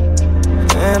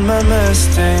 And my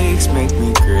mistakes make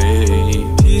me great.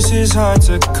 Peace is hard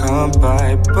to come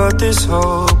by, but this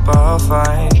hope I'll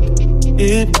find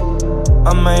it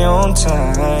on my own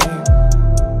time.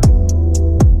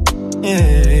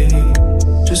 Yeah,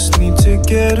 just need to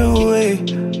get away,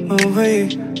 away,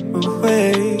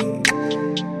 away.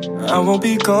 I won't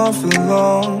be gone for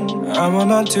long. I will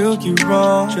not do you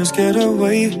wrong. Just get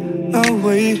away,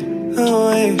 away,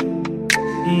 away.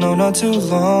 No, not too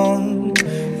long.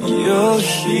 You'll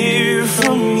hear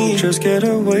from me. Just get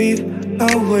away,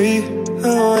 away,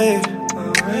 away.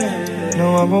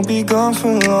 No, I won't be gone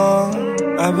for long.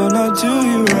 I will not do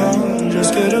you wrong.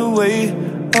 Just get away,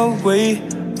 away,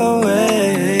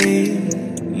 away.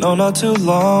 No, not too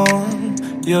long.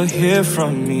 You'll hear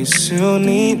from me soon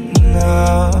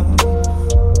enough.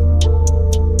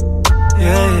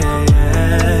 Yeah, yeah,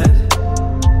 yeah.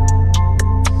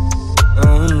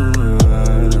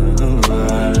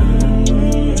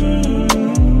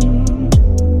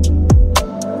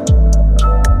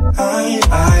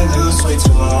 I lose way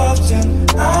too often.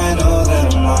 I know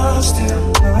that I'm lost in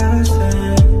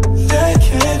that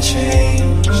can't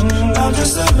change. I'm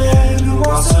just a man who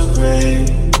wants to break.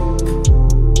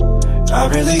 I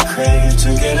really crave to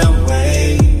get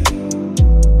away.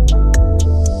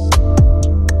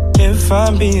 If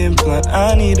I'm being blunt,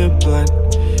 I need a blunt.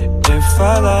 If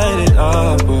I light it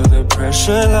up, or the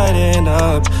pressure lighting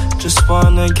up, just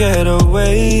wanna get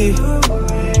away.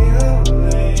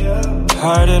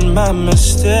 Pardon my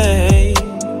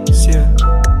mistakes, yeah.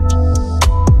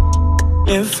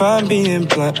 If I'm being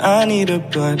blunt, I need a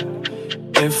blunt.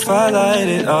 If I light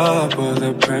it up, or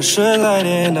the pressure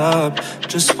lighting up,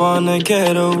 just wanna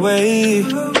get away.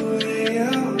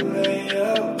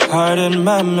 Pardon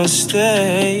my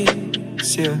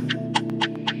mistakes, yeah.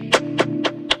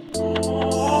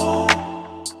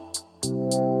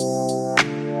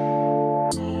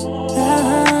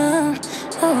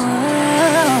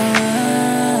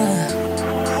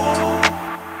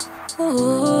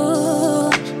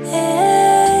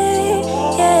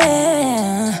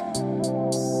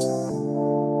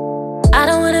 I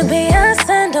don't wanna wanna be a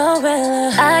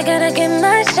Cinderella. I gotta get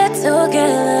my shit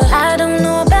together. I don't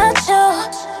know about you,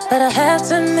 but I have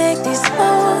to make these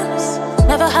moves.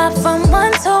 Never hop from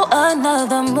one to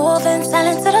another. Moving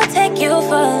silent, it'll take you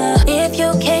further. If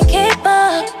you can't keep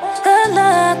up, good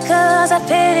luck, cause I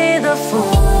pity the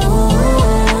fool.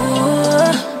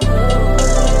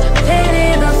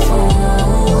 Pity the fool.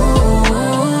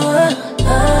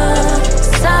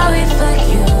 Sorry for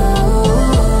you.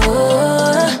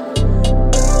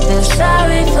 Feel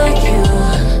sorry for you.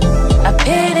 I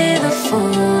pity the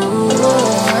fool.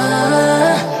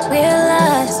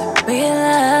 Realize.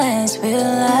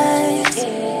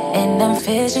 And I'm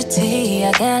fidgety,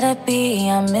 I gotta be,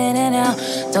 I'm in and out.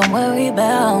 Don't worry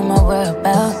about my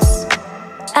whereabouts.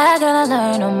 I gotta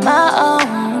learn on my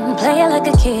own. Play it like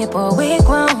a kid, but we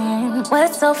grown.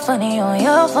 What's so funny on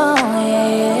your phone?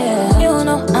 Yeah. You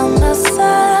know I'm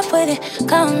outside with it.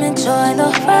 Come enjoy the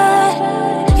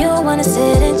ride. You wanna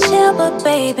sit and chill, but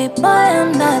baby boy,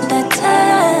 I'm not that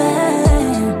type.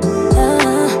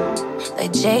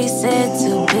 Like Jay said,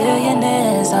 2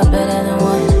 billionaires are better than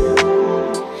one.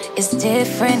 It's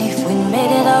different if we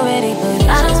made it already, but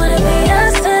I don't wanna be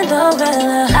a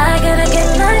Cinderella. I gotta get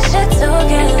my shit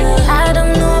together. I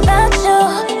don't know about you,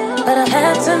 but I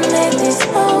have to make these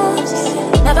moves.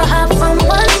 Never hop from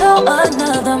one to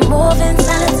another. Moving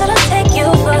silent till I take you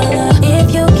further. If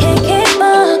you can't keep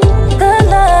up, good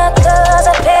luck, cause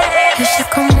I pay. You should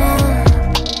come on,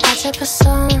 watch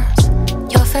episodes.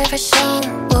 Your favorite show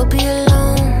will be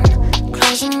alone.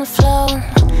 Clothes on the floor,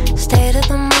 stay to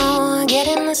the mall, get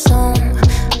in the zone.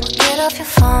 Get off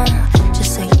your phone,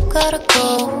 just say you gotta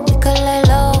go. We could lay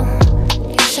low,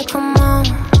 you should come on.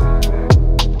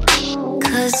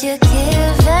 Cause you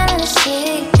give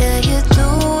energy, yeah, you do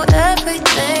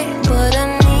everything. But I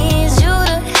need you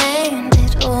to hand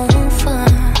it over.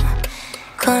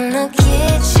 Gonna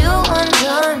get you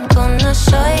undone, gonna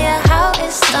show you how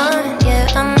it's done.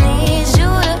 Yeah, I need you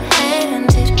to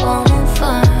hand it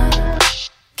over.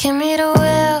 Give me the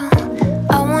will,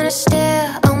 I wanna stare,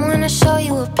 I wanna show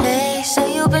you a place. Say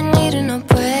you've been needing a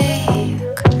break,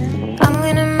 I'm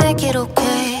gonna make it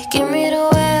okay. Give me the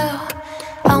will,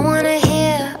 I wanna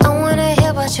hear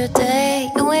about your day.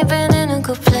 You ain't been in a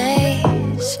good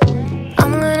place,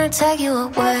 I'm gonna take you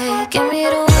away. Give me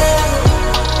the will,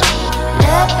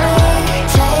 let me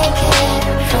take it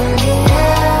from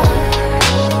here.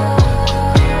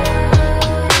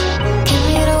 Give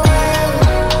me the will,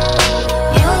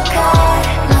 you got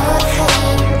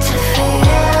nothing to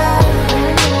fear.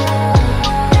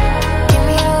 Give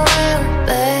me the will,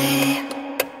 babe.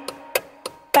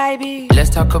 Baby, let's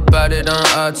talk about it on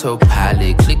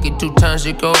autopilot. Click it 2 times,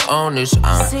 it go on its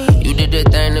own. You did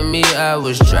that thing to me, I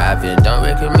was driving. Don't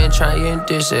recommend trying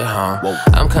this at home.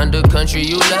 I'm kinda country,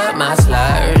 you love my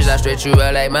sliders. I stretch you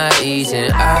out like my E's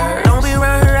and R's. Don't be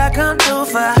around her, I come through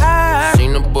for her.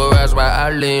 Seen the boy rise while I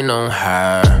lean on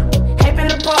her. Hey, in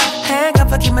the bar, hang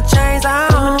up, I keep my chains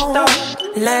on.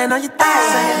 Land on your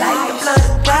thighs, I like the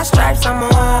blood. Got stripes, I'm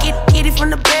on. Get it from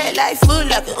the bed, like food,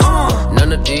 like a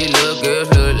None of these little girls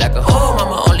look like a hoe.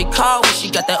 Mama only call when she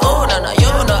got that now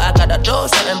you know I gotta do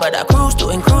something, but I cruise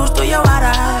through your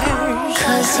water.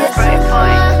 Cause you're right,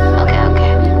 boy. Okay.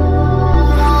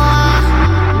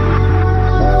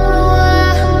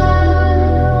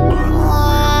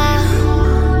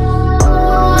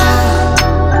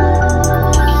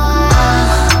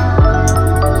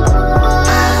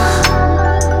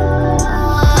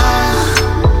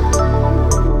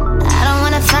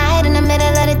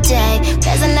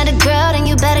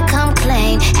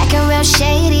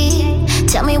 Shady.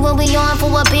 Tell me what we on for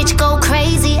a bitch go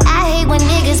crazy. I hate when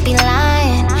niggas be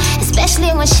lying,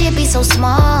 especially when shit be so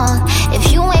small.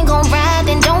 If you ain't gon' ride,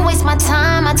 then don't waste my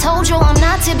time. I told you I'm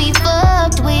not to be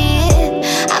fucked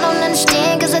with. I don't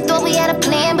understand, cause I thought we had a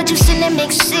plan, but you sending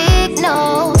mixed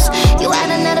signals. You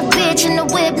had another bitch in the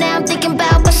whip, now I'm thinking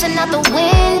about busting out the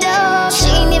window. She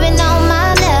ain't even on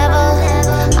my level,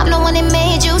 I'm the one that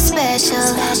made you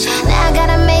special. Now I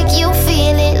gotta make you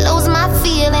feel it, lose my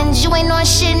feelings. You ain't on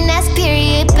shit and that's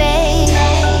period, babe.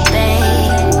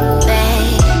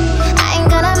 I ain't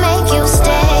gonna make you stay.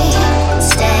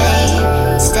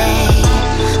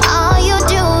 All you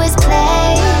do is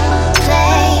play.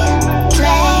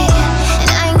 And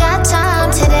I ain't got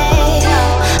time today.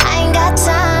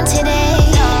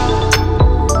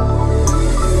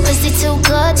 Pussy too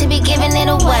good to be giving it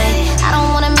away. I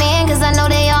don't want a man cause I know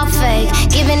they all fake.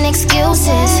 Giving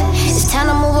excuses, it's time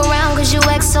to move around cause you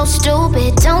act so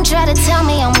stupid. Don't try to tell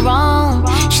me I'm wrong.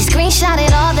 She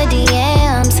screenshotted all the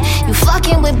DMs. You fucking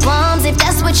fucking with bums. If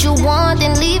that's what you want,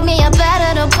 then leave me up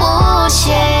out of the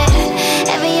bullshit.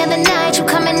 Every other night you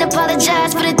come and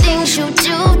apologize for the things you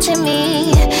do to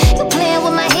me. You playing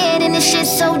with my head and this shit's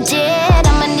so dead.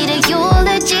 I'ma need a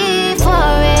eulogy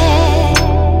for it.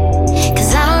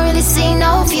 Cause I don't really see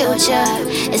no future.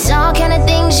 It's all kind of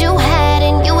things you had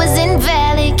and you was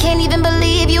invalid. Can't even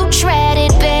believe you tried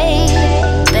it, babe.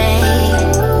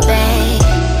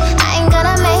 I ain't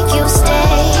gonna make you stay.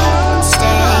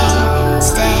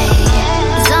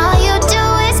 Cause all you do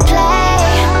is play.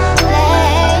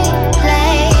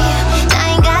 I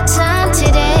ain't got time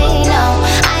today, no.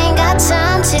 I ain't got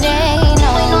time today, no.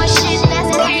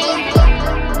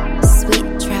 Sweet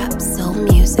trap soul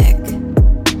music.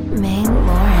 Maine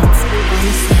Lawrence on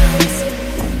the sounds.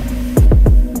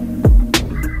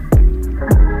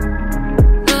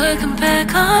 Looking back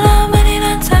on how many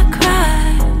nights I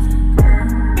cried,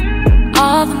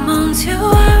 all the moons you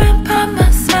weren't by my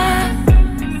side,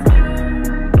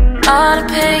 all the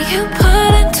pain you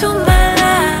put into my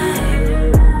life.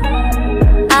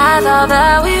 I thought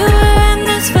that we were in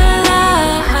this for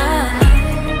life,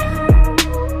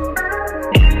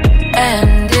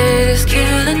 and it is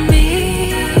killing me.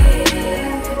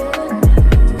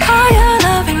 How you're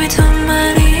loving me to my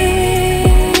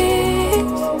knees,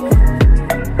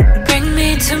 bring me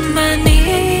to my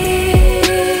knees.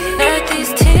 Let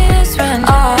these tears run.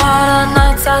 All the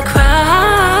nights I cried,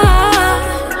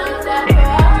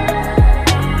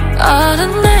 all the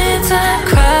nights I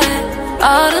cried,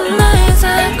 all the nights I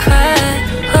cried.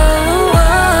 Oh,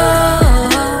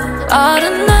 all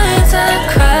the nights I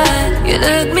cried. You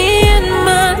look me in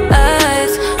my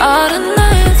eyes. All the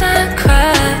nights I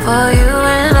cried for you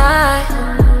and I.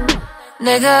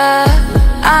 Nigga,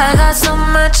 I got so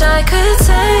much I could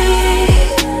say,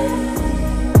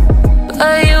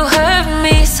 but you hurt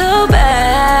me so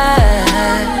bad.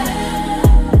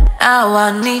 Now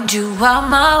I need you out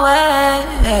my way.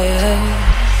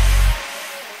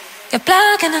 You're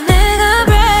blocking a nigga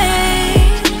brain.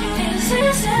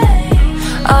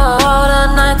 All the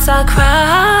nights I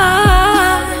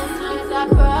cried,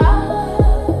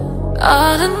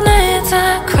 all the nights I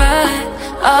cried,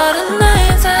 all the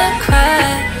nights I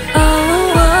cried. Oh,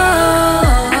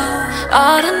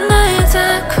 all the nights I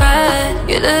cried.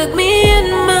 You look me in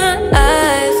my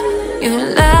eyes, you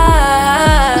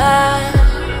lie.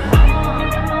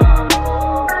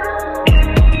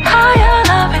 How you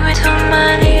loving me to my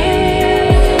knees,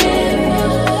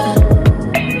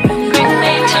 bring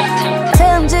me to.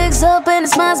 Tell him jigs up and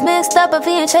his mind's mixed up if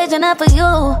he ain't changing up for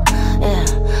you. Yeah,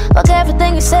 fuck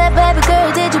everything you said, baby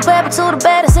girl. Did you grab it to the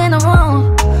baddest in the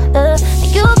room?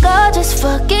 You gorgeous,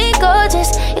 fucking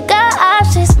gorgeous. You got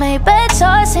options, made bad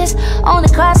choices. Only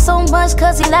cry so much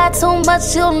cause he lied too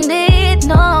much. You don't need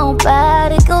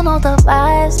nobody. You know the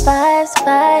vibes, vibes,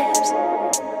 vibes.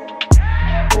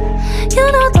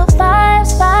 You know the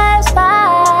vibes, vibes,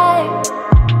 vibes.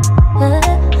 Yeah.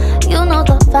 You know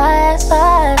the vibes,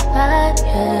 vibes, vibes.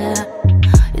 Yeah.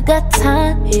 You got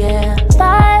time, yeah.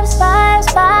 Vibes, vibes,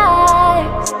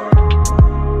 vibes.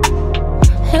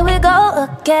 Here we go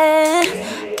again.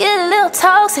 Get a little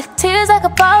toxic, tears like a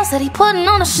boss that he putting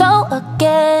on a show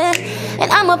again.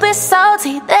 And I'm a bit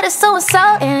salty, that is so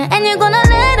insulting. And you're gonna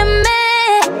let him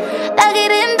in, like he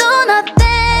didn't do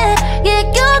nothing. Yeah,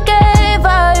 you gave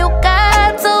all you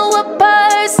got to a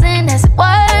person that's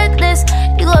worthless.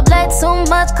 You go play too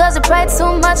much cause you pray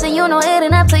too much, and you know it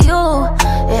ain't up to you.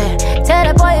 Yeah, tell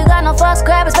that boy you got no fuss,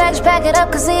 grab his baggage, pack it up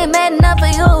cause he ain't made enough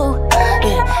for you.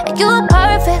 Yeah, and you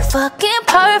perfect, fucking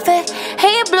perfect.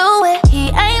 He blew it, he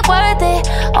ain't worth it.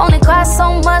 Only cry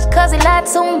so much cause he lied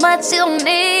too much. You don't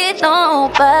need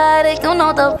nobody. You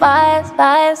know the vibes,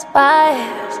 vibes,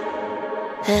 vibes.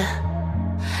 Yeah.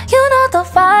 You know the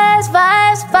vibes,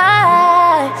 vibes,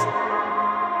 vibes.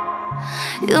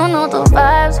 You know the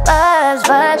vibes, vibes,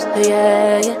 vibes.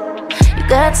 Yeah, yeah. You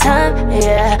got time,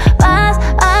 yeah. Vibes,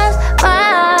 vibes,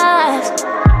 vibes.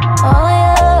 Oh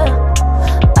yeah.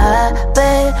 I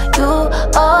bet you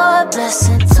are a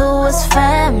blessing to his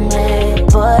family,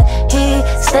 but he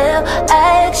still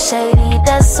acts shady,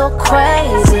 that's so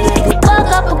crazy. Fuck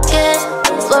up again,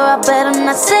 swear I better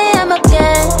not see him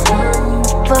again.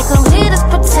 Fuck him, he just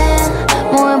pretend.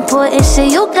 More important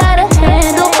shit you gotta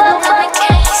handle. Fuck him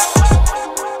again.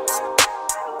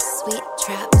 Sweet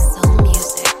trap soul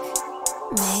music.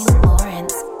 Maine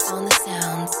Lawrence on the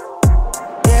sounds.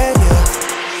 Yeah, yeah.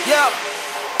 Yo,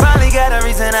 finally got a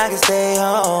reason I can stay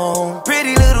home.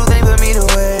 Pretty little thing for me to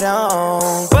wait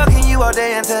on. Fucking you all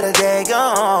day until the day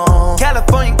gone.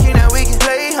 California king that we can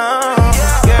play home.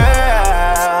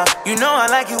 Girl, you know I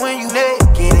like it when you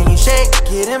naked and you shake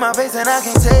it in my face and I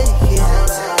can't take it.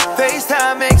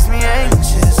 FaceTime makes me anxious.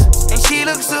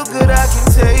 booty looks so good I can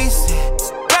taste it.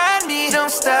 Ride me,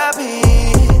 don't stop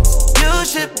it. You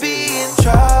should be in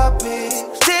tropics,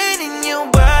 staying in your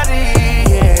body,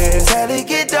 yeah.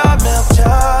 Delicate dark milk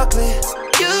chocolate.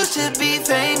 You should be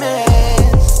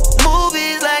famous.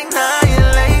 Movies like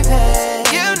Annihilation.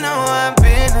 You know I've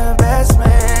been the best man,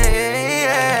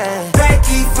 yeah. Back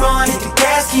keep flowing, hit the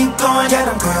gas keep going. Got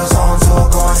them girls on tour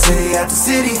going city after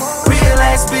city. Real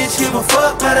ass bitch, give a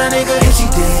fuck about a nigga if she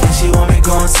did. And she want me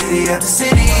going city after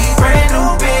city. Brand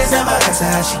new biz, never asked her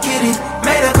how she get it.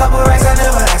 Made a couple racks, I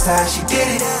never asked her how she did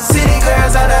it. City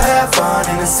girls oughta have fun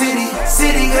in the city.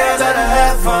 City girls oughta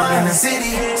have fun in the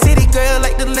city. City girl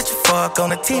like to let you fuck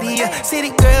on a titty, yeah. City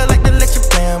girl like to let you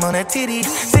blam on a titty.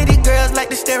 City girls like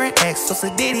to stare at X, so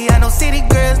sedity. I know city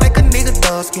girls like a nigga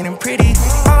dog skinning pretty.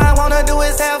 All I wanna do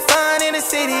is have fun in the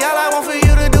city. All I want for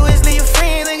you to do is leave your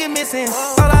friends and get missing.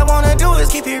 All I wanna do is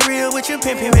keep it real with your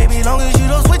pimpin', baby. Long as you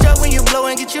don't switch up when you blow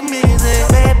and get your millions in.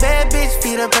 Bad, bad bitch,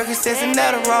 feed up Percocets and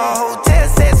Adderall. Hotel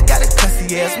sets, got a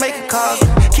cussy ass, make a call.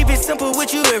 Keep it simple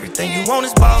with you, everything you want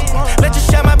is ball. Let you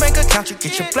share my bank account, you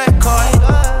get your black card.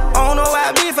 I don't know why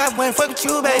I be if I wouldn't fuck with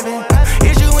you, baby.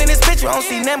 Is you in this picture, I don't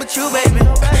see nothing but you, baby.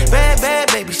 Bad,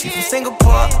 bad baby, she from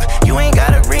Singapore. You ain't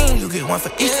got a ring, you get one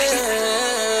for each.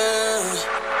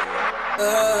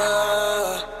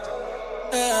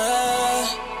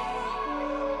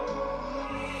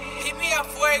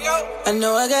 I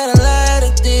know I got a lot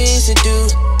of things to do.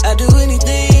 I do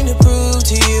anything to prove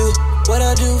to you what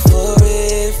I do for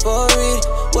it, for it.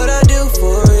 What I do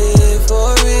for it,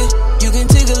 for it. You can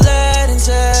take a lot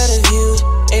inside of you.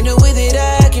 Ain't no way that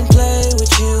I can play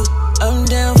with you. I'm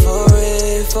down for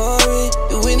it, for it.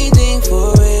 Do anything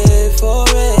for it, for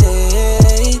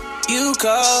it. You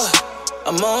call,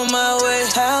 I'm on my way.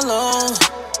 How long?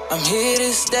 I'm here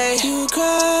to stay. You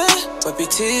cry, wipe your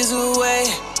tears away.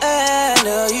 I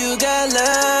know you got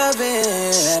love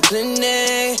and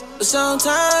plenty, but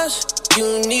sometimes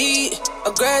you need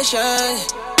aggression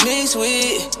mixed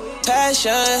with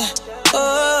passion.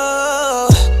 Oh,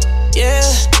 yeah.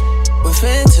 When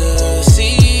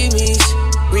fantasy meets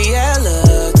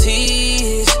realities,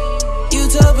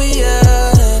 utopia.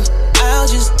 I'll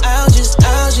just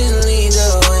lead the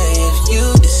way if you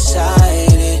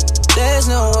decide it. There's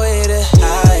no way to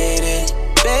hide it,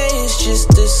 babe, it's just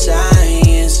the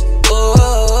science.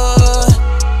 Oh,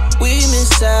 we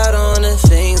miss out on the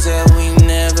things that we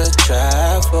never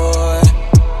tried for.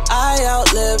 I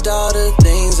outlived all the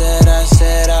things that I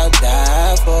said I'd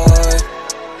die for.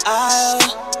 I'll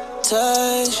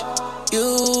touch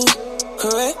you,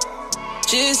 correct?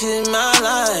 Just hit my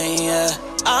line, yeah.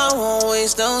 I won't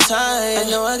waste no time. I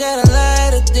know I got a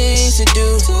lot of things to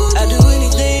do. I do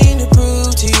anything to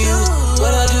prove to you what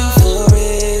I do for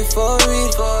it, for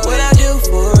it. What I do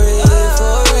for it,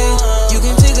 for it. You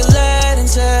can take a lot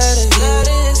inside of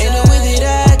you. Ain't no way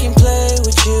that I can play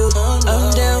with you. I'm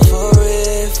down for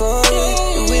it, for it.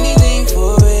 Do anything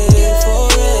for it, for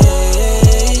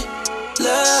it.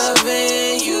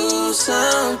 Loving you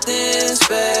something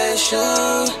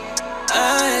special.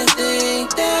 I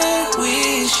think that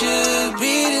we should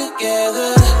be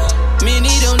together.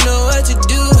 Many don't know what to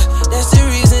do. That's the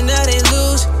reason that they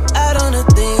lose out on the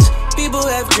things people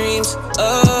have dreams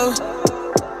of.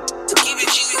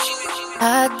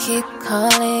 I keep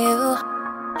calling you,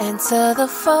 answer the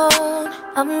phone.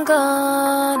 I'm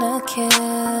gonna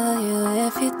kill you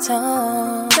if you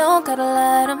don't gotta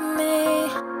lie to me.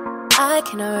 I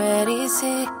can already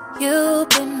see you've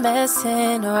been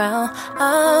messing around.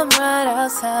 I'm right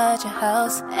outside your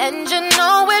house, and you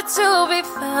know where to be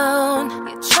found.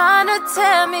 You're trying to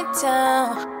tear me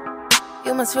down.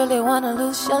 You must really wanna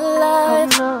lose your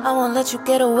life. I won't let you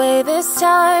get away this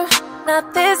time.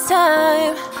 Not this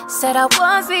time. Said I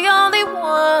was the only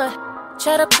one.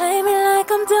 Try to play me like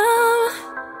I'm dumb.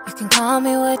 You can call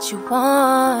me what you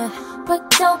want, but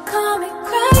don't call me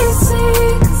crazy,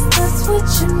 'cause that's what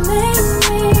you made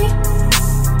me.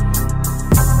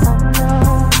 Oh no,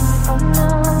 oh no,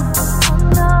 oh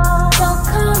no. Don't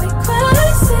call me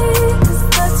crazy, 'cause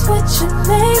that's what you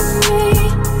made me.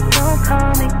 Don't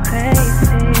call me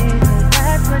crazy, 'cause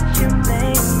that's what you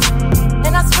made me.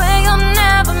 And I swear you'll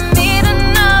never meet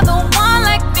another one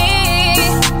like me.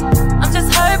 I'm just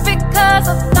hurt because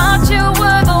I thought you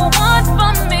were the one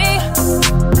for me.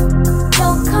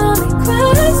 Don't call me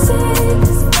crazy,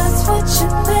 'cause that's what you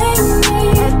made me.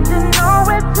 And you know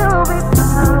where to be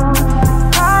found.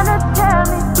 Trying to tear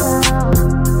me down.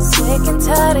 Sick and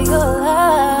tired of your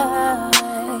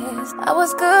lies. I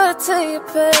was good to you,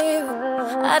 baby.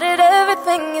 I did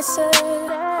everything you said.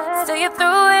 Still you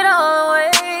threw it all away.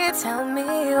 Tell me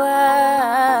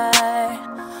why.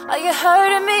 Are you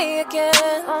hurting me be again.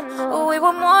 We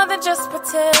were more than just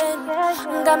pretend.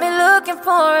 Got me looking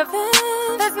for revenge.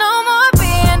 There's no more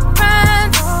being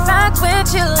friends. Like we're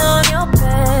chillin'